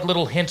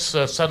little hints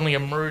suddenly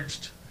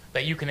emerged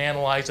that you can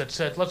analyze that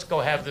said, let's go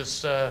have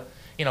this,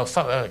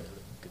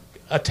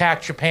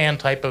 attack Japan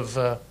type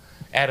of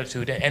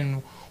attitude,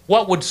 and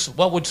what would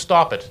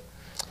stop it?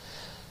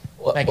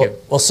 Thank you.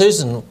 Well,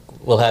 Susan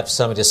will have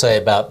something to say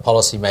about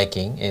policy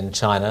making in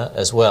China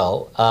as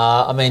well.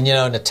 In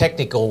a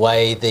technical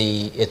way,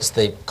 it's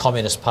the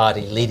Communist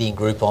Party leading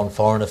group on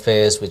foreign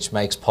affairs which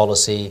makes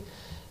policy.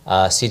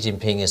 Xi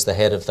Jinping is the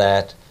head of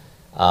that.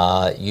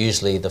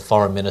 Usually the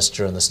foreign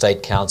minister and the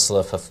state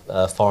councillor for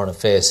foreign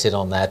affairs sit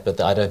on that,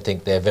 but I don't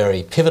think they're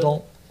very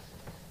pivotal.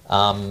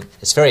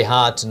 It's very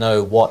hard to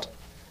know what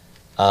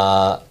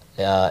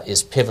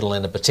is pivotal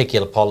in a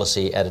particular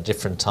policy at a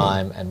different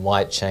time and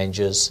why it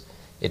changes.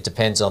 It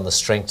depends on the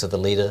strength of the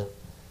leader.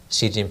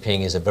 Xi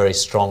Jinping is a very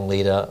strong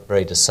leader,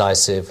 very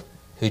decisive.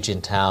 Hu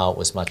Jintao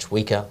was much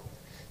weaker,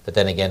 but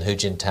then again, Hu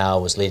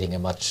Jintao was leading a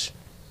much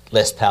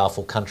less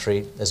powerful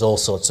country. There's all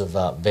sorts of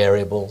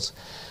variables.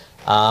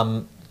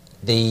 There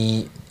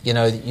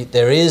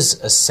is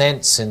a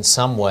sense in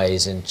some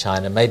ways in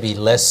China, maybe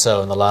less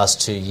so in the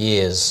last 2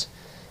 years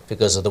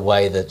because of the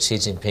way that Xi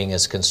Jinping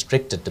has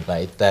constricted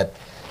debate, that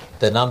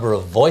the number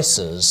of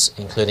voices,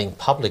 including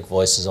public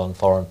voices on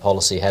foreign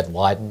policy, had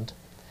widened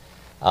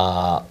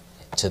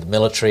to the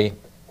military,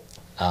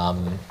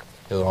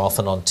 who are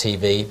often on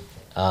TV,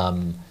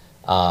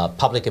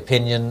 Public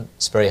opinion,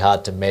 it's very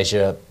hard to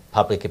measure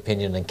public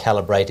opinion and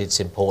calibrate its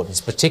importance,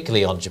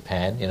 particularly on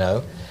Japan, you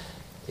know.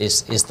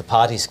 Is the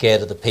party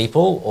scared of the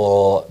people,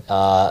 or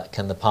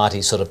can the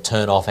party sort of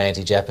turn off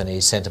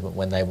anti-Japanese sentiment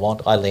when they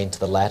want? I lean to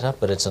the latter,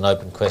 but it's an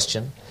open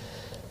question.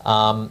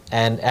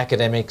 And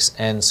academics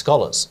and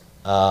scholars.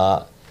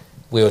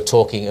 We were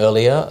talking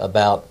earlier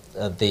about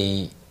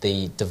the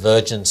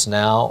divergence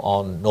now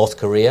on North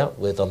Korea,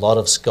 with a lot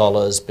of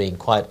scholars being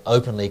quite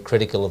openly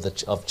critical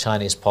of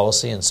Chinese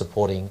policy and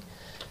supporting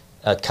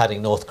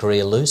cutting North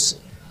Korea loose.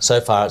 So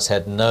far it's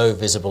had no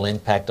visible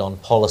impact on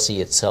policy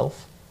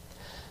itself.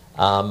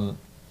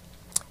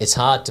 It's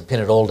hard to pin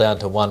it all down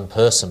to one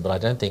person, but I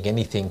don't think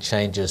anything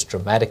changes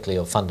dramatically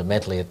or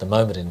fundamentally at the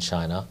moment in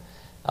China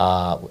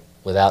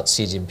without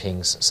Xi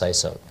Jinping's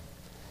say-so.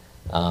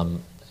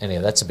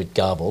 Anyway, that's a bit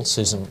garbled.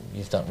 Susan,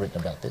 you've written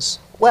about this.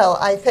 Well,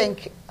 I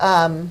think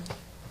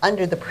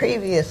under the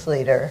previous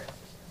leader,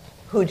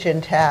 Hu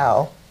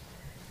Jintao,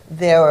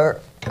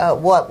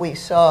 what we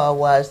saw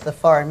was the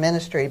foreign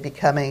ministry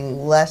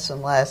becoming less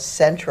and less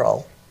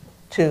central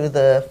to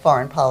the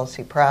foreign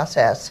policy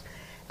process,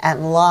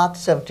 and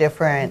lots of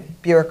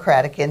different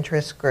bureaucratic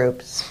interest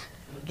groups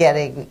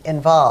getting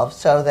involved,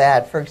 so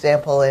that, for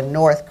example, in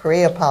North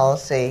Korea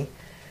policy,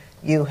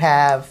 you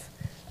have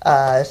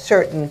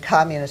certain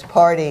Communist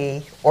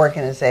Party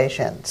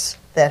organizations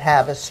that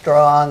have a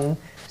strong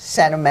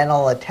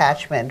sentimental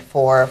attachment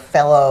for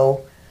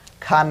fellow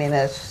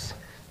communists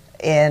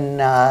in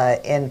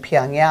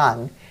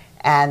Pyongyang,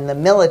 and the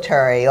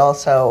military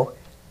also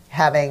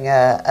having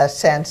a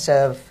sense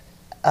of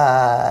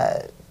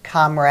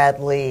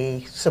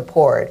comradely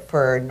support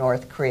for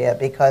North Korea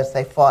because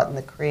they fought in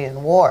the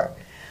Korean War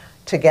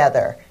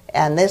together,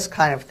 and this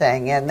kind of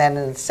thing. And then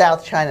in the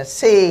South China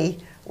Sea,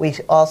 we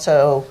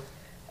also,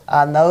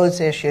 on those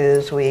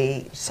issues,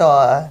 we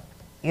saw,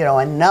 you know,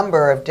 a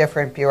number of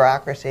different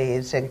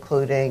bureaucracies,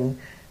 including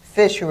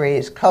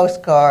fisheries,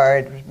 Coast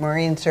Guard,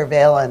 marine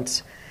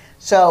surveillance.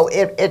 So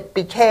it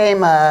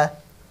became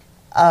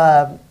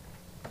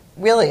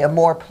really a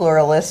more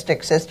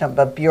pluralistic system,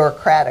 but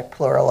bureaucratic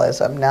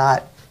pluralism,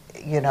 not,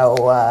 you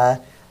know,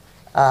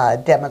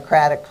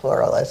 democratic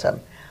pluralism.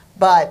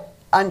 But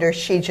under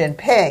Xi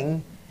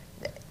Jinping,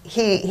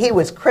 he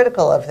was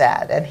critical of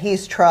that, and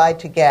he's tried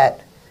to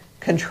get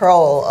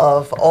control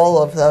of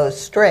all of those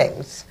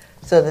strings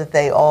so that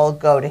they all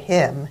go to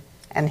him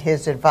and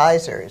his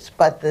advisors.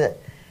 But the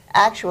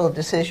actual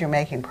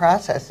decision-making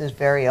process is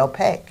very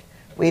opaque.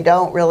 We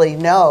don't really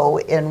know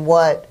in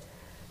what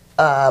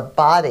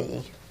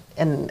body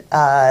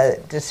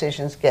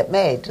decisions get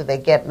made. Do they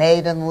get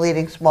made in the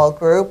leading small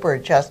group or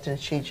just in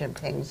Xi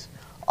Jinping's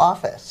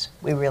office?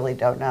 We really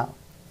don't know.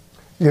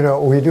 You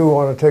know, we do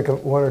want to take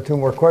one or two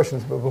more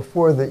questions, but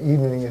before the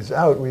evening is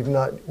out, we've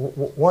not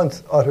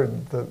once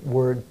uttered the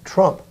word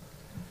Trump.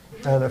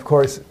 And of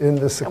course, in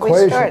this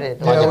equation, we started.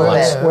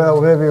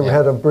 Well, maybe we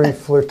had a brief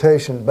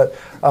flirtation, but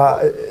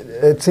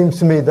it seems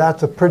to me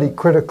that's a pretty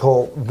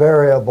critical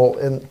variable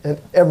in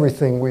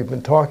everything we've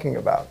been talking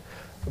about.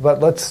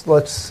 But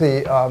let's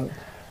see.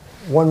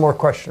 One more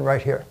question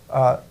right here.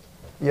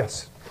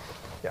 Yes.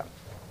 Yeah.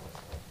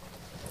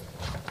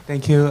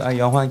 Thank you.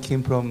 Young-Hwan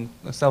Kim from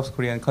South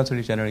Korean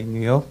Consul General in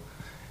New York.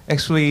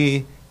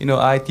 Actually, you know,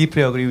 I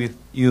deeply agree with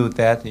you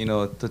that, you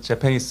know, the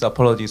Japanese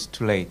apology is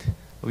too late.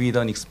 We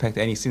don't expect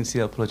any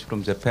sincere apology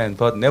from Japan.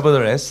 But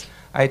nevertheless,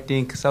 I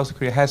think South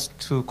Korea has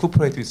to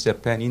cooperate with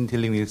Japan in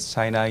dealing with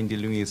China, in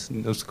dealing with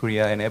North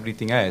Korea and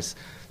everything else.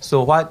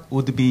 So what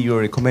would be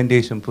your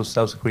recommendation for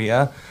South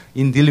Korea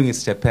in dealing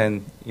with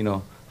Japan? You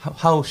know,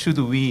 how should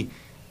we,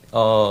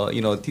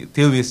 you know,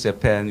 deal with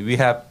Japan?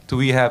 Do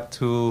we have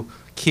to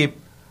keep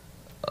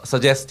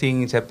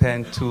suggesting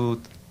Japan to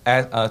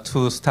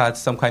start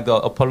some kind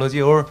of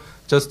apology, or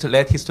just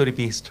let history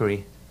be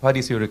history? What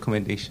is your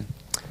recommendation?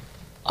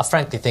 I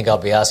frankly think I'll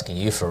be asking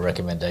you for a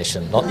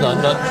recommendation, not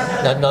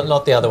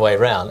the other way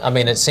around. I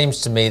mean, it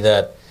seems to me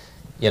that,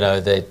 you know,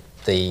 the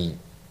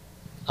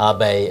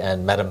Abe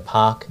and Madam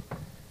Park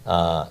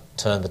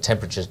turned the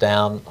temperatures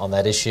down on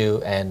that issue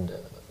and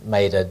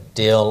made a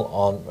deal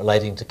on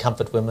relating to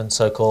comfort women,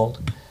 so-called.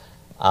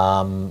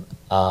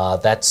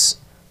 That's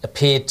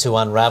appeared to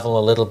unravel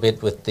a little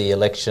bit with the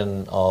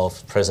election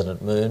of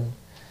President Moon.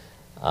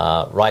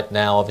 Right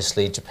now,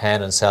 obviously,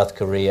 Japan and South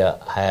Korea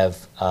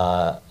have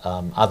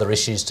other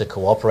issues to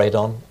cooperate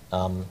on,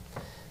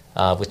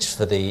 which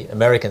for the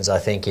Americans, I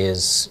think,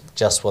 is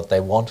just what they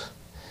want.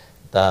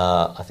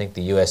 I think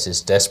the US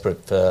is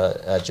desperate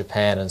for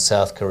Japan and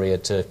South Korea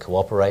to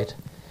cooperate.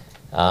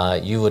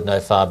 You would know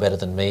far better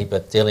than me,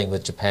 but dealing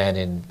with Japan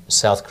in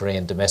South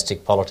Korean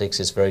domestic politics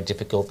is very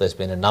difficult. There's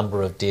been a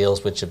number of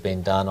deals which have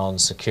been done on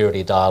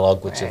security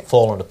dialogue which have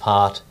fallen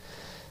apart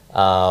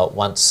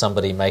once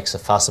somebody makes a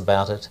fuss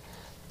about it.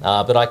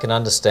 But I can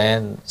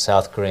understand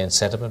South Korean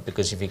sentiment,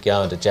 because if you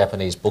go into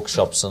Japanese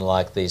bookshops and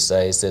like these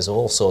days, there's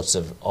all sorts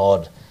of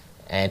odd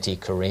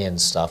anti-Korean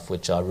stuff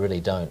which I really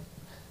don't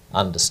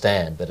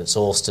understand, but it's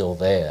all still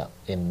there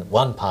in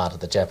one part of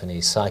the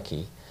Japanese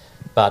psyche.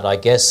 But I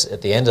guess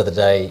at the end of the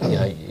day,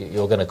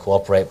 you're going to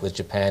cooperate with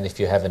Japan if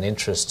you have an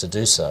interest to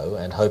do so,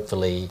 and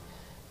hopefully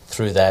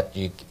through that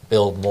you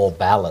build more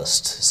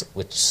ballast,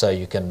 so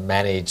you can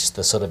manage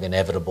the sort of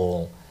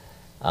inevitable,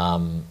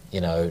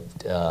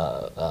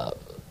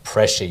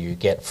 pressure you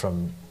get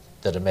from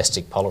the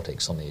domestic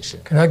politics on the issue.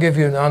 Can I give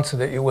you an answer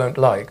that you won't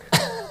like?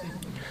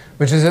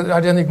 Which is that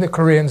I don't think the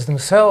Koreans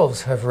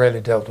themselves have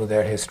really dealt with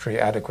their history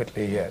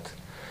adequately yet.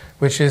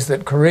 Which is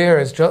that Korea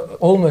is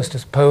almost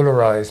as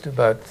polarized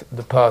about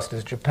the past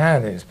as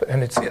Japan is,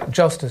 and it's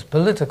just as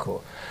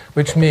political.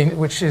 Which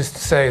is to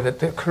say that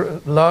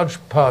the large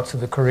parts of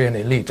the Korean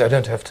elite, I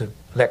don't have to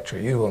lecture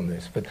you on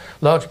this, but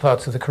large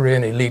parts of the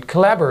Korean elite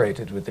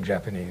collaborated with the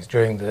Japanese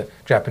during the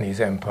Japanese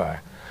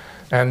Empire.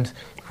 And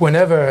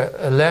whenever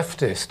a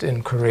leftist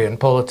in Korean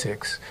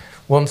politics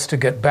wants to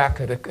get back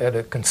at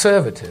a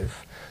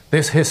conservative,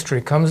 this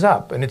history comes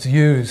up, and it's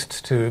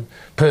used to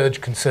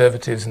purge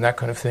conservatives and that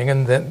kind of thing,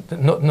 and then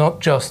not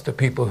just the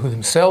people who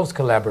themselves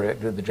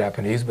collaborated with the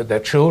Japanese, but their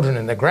children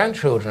and their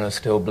grandchildren are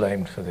still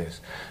blamed for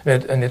this.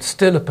 And it's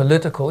still a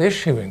political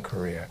issue in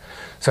Korea.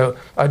 So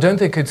I don't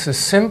think it's as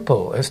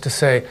simple as to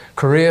say,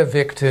 Korea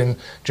victim,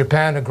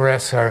 Japan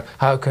aggressor,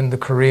 how can the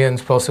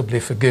Koreans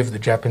possibly forgive the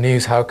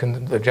Japanese? How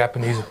can the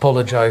Japanese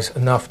apologize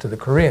enough to the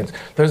Koreans?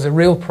 There's a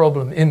real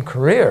problem in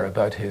Korea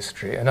about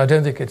history, and I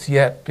don't think it's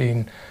yet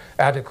been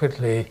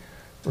adequately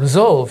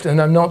resolved.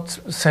 And I'm not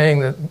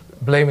saying that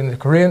blaming the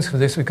Koreans for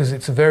this, because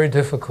it's a very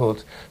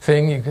difficult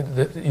thing.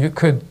 You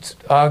could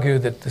argue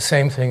that the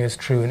same thing is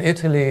true in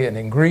Italy and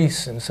in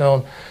Greece and so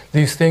on.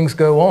 These things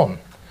go on.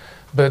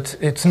 But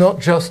it's not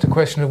just a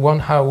question of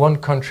how one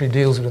country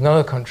deals with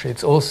another country,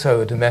 it's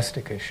also a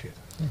domestic issue.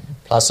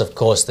 Plus, of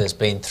course, there's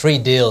been 3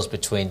 deals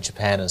between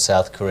Japan and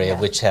South Korea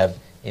which have,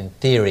 in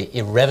theory,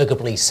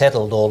 irrevocably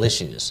settled all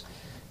issues.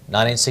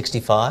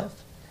 1965,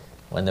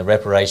 when the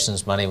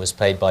reparations money was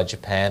paid by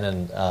Japan,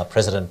 and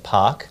President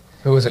Park,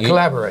 who was a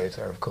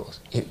collaborator, of course.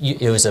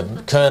 He was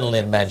a colonel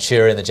in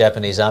Manchuria in the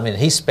Japanese army, and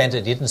he spent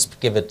it, he didn't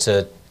give it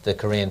to the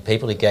Korean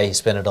people, he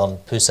spent it on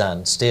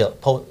Busan Steel,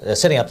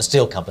 setting up the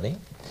steel company.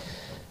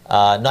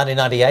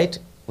 1998,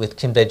 with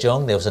Kim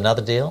Dae-jung, there was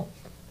another deal,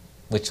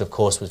 which of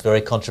course was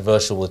very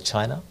controversial with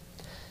China.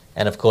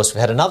 And of course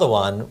we've had another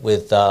one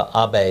with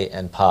Abe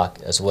and Park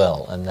as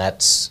well, and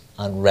that's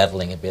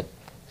unraveling a bit.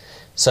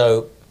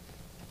 So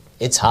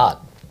it's hard.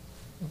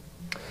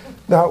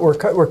 Now,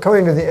 we're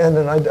coming to the end,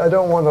 and I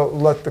don't want to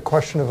let the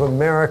question of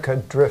America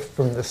drift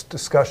from this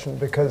discussion,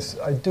 because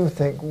I do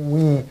think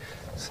we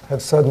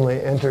have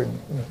suddenly entered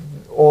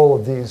all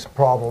of these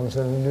problems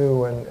in a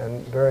new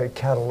and very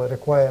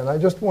catalytic way. And I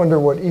just wonder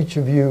what each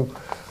of you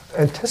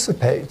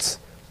anticipates.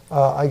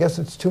 I guess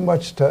it's too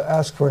much to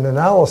ask for an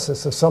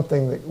analysis of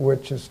something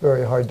which is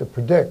very hard to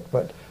predict,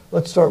 but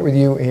let's start with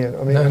you, Ian.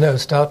 No,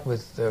 start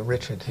with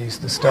Richard. He's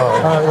the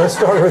star. Let's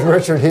start with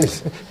Richard.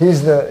 He's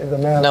the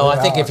man. No, I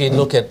think if you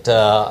look at,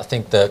 I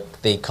think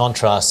the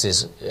contrast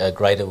is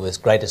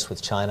greatest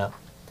with China.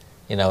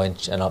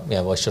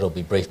 I should all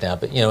be brief now,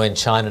 but in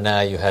China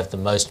now you have the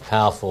most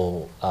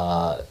powerful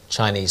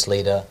Chinese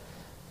leader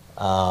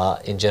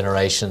in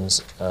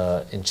generations,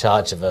 in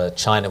charge of a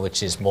China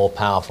which is more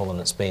powerful than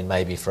it's been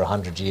maybe for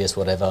 100 years,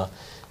 whatever.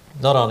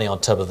 Not only on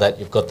top of that,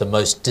 you've got the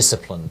most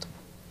disciplined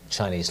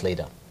Chinese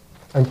leader.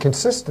 And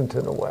consistent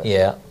in a way.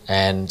 Yeah,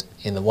 and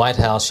in the White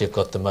House you've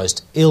got the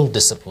most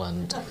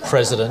ill-disciplined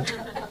president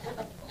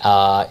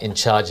in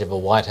charge of a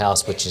White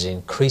House which is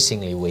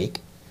increasingly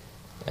weak,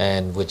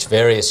 and which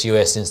various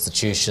US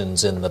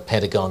institutions in the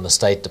Pentagon, the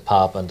State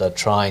Department, are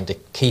trying to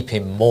keep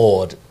him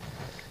moored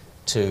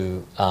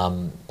to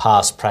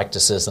past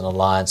practices and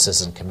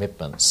alliances and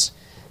commitments.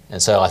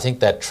 And so I think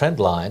that trend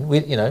line,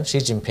 Xi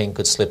Jinping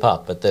could slip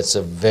up, but that's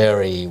a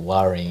very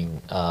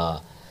worrying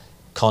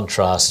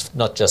contrast,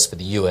 not just for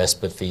the US,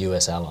 but for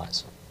US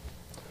allies.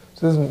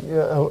 Susan,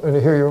 I want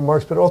to hear your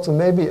remarks, but also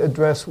maybe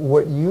address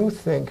what you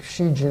think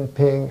Xi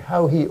Jinping,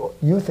 how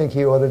you think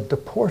he ought to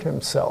deport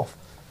himself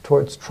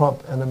towards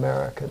Trump and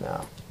America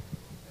now.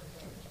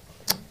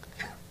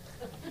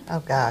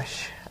 Oh,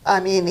 gosh. I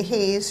mean,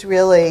 he's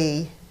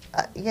really,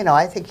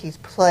 I think he's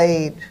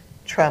played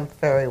Trump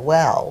very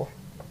well.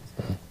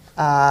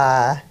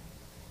 And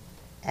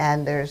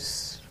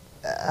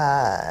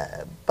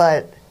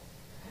but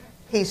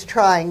he's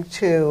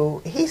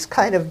he's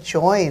kind of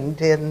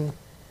joined in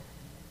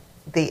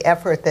the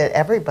effort that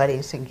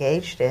everybody's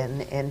engaged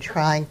in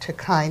trying to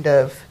kind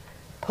of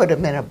put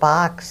him in a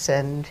box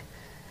and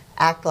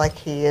act like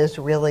he is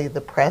really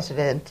the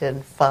president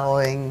and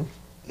following,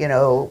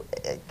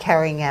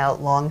 carrying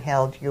out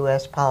long-held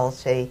U.S.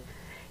 policy.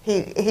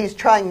 He's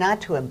trying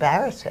not to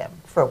embarrass him,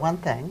 for one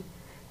thing,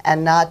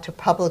 and not to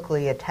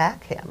publicly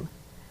attack him,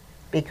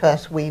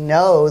 because we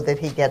know that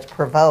he gets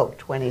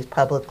provoked when he's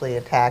publicly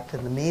attacked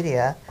in the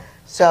media.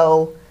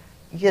 So,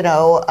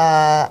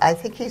 I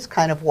think he's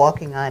kind of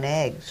walking on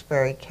eggs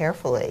very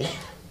carefully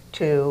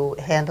to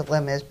handle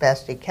him as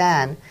best he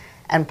can,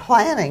 and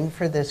planning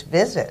for this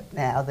visit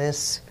now,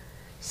 this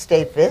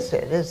state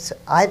visit,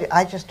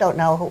 I just don't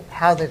know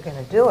how they're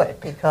going to do it,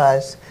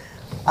 because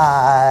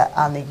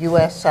On the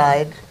U.S.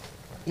 side,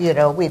 you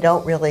know, we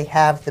don't really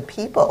have the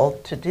people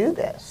to do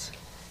this.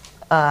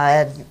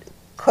 And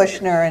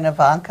Kushner and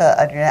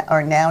Ivanka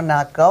are now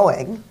not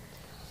going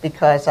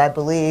because I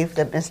believe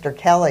that Mr.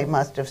 Kelly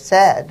must have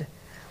said,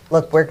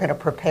 look, we're going to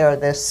prepare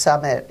this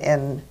summit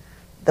and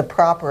the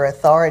proper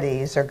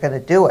authorities are going to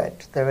do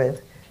it.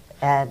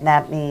 And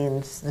that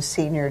means the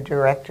senior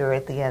director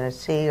at the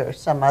NSC or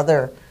some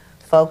other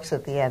folks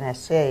at the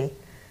NSC.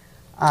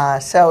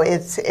 So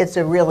it's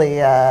a really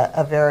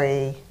a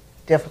very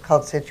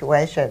difficult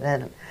situation.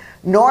 And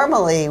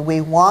normally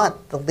we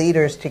want the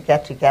leaders to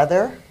get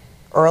together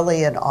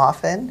early and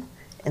often.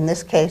 In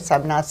this case,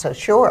 I'm not so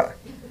sure.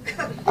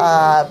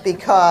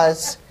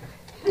 Because,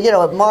 you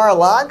know, at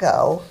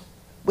Mar-a-Lago,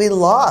 we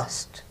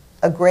lost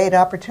a great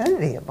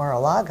opportunity at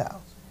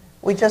Mar-a-Lago.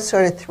 We just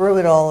sort of threw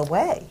it all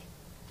away.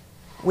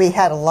 We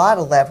had a lot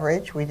of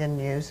leverage. We didn't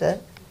use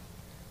it.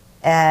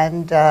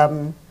 And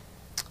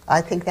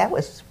I think that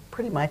was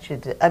pretty much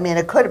it. I mean,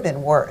 it could have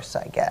been worse,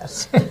 I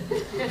guess.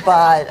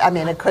 But, I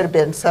mean, it could have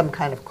been some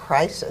kind of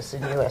crisis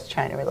in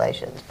U.S.-China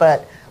relations.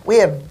 But we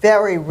have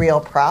very real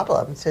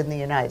problems in the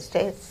United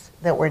States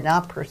that we're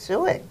not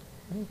pursuing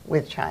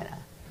with China.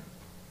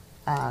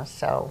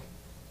 So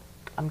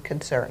I'm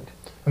concerned.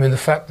 I mean, the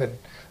fact that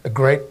a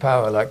great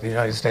power like the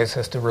United States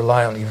has to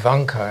rely on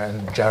Ivanka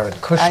and Jared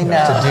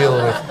Kushner to deal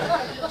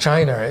with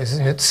China is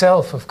in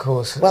itself, of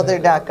course. Well, they're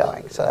not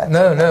going, so that's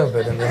no,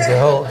 but I mean,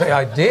 the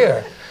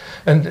idea.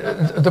 And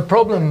the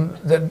problem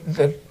that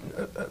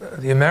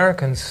the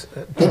Americans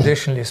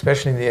traditionally,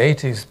 especially in the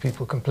 80s,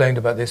 people complained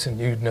about this, and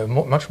you'd know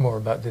much more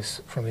about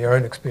this from your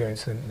own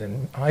experience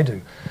than I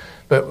do.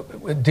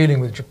 But dealing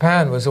with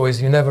Japan was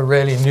always you never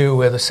really knew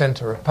where the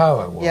center of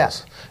power was. Yeah.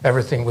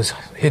 Everything was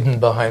hidden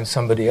behind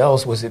somebody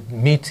else. Was it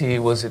Miti?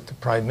 Was it the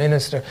prime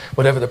minister?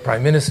 Whatever the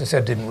prime minister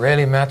said didn't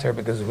really matter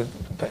because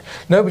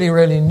nobody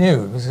really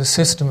knew. It was a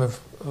system of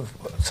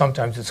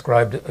sometimes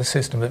described a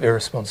system of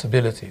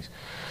irresponsibilities.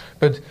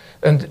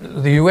 And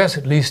the US,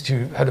 at least,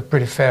 you had a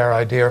pretty fair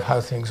idea of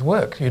how things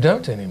work. You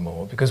don't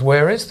anymore, because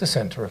where is the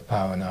center of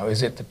power now?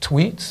 Is it the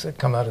tweets that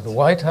come out of the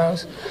White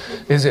House?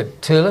 Is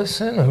it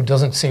Tillerson, who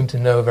doesn't seem to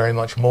know very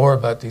much more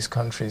about these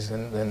countries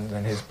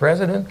than his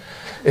president?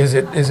 Is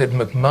it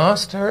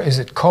McMaster? Is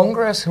it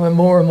Congress, who are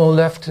more and more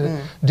left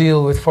to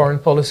deal with foreign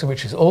policy,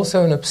 which is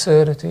also an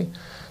absurdity?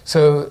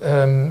 So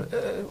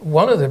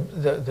one of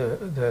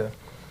the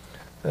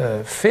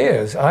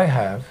fears I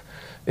have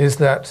is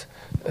that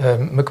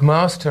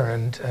McMaster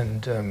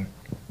and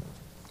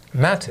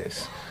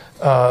Mattis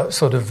are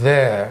sort of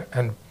there,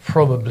 and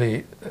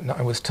probably,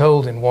 I was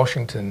told in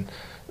Washington,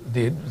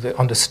 the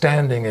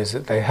understanding is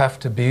that they have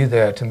to be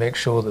there to make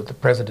sure that the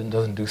president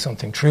doesn't do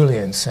something truly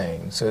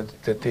insane, so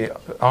that the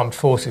armed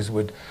forces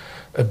would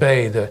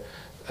obey the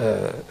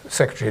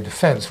Secretary of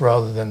Defense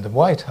rather than the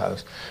White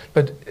House.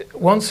 But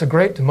once a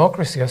great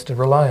democracy has to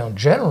rely on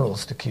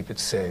generals to keep it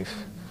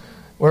safe,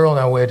 we're on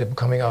our way to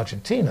becoming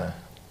Argentina.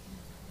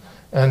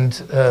 And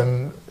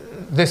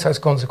this has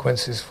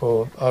consequences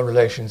for our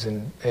relations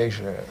in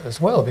Asia as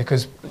well,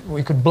 because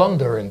we could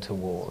blunder into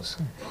wars.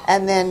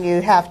 And then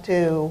you have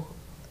to,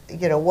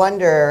 you know,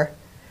 wonder,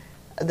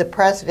 the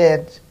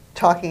president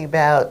talking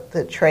about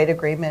the trade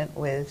agreement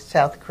with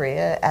South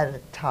Korea at a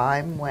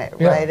time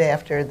right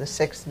after the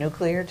 6th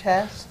nuclear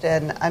test.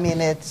 And, I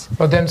mean, it's...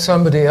 But then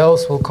somebody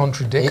else will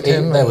contradict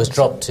him. That was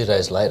dropped 2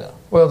 days later.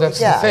 Well, that's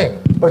the thing.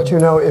 But, you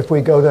know, if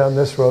we go down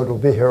this road, we'll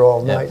be here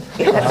all night.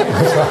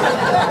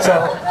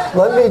 So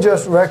let me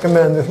just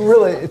recommend this.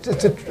 Really,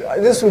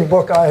 this is a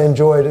book I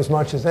enjoyed as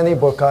much as any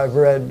book I've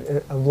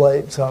read of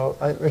late. So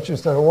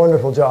Richard's done a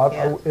wonderful job.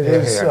 Yeah. It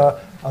is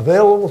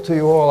available to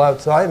you all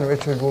outside, and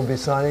Richard will be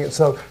signing it.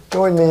 So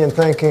join me in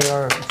thanking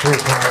our three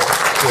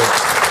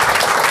panelists.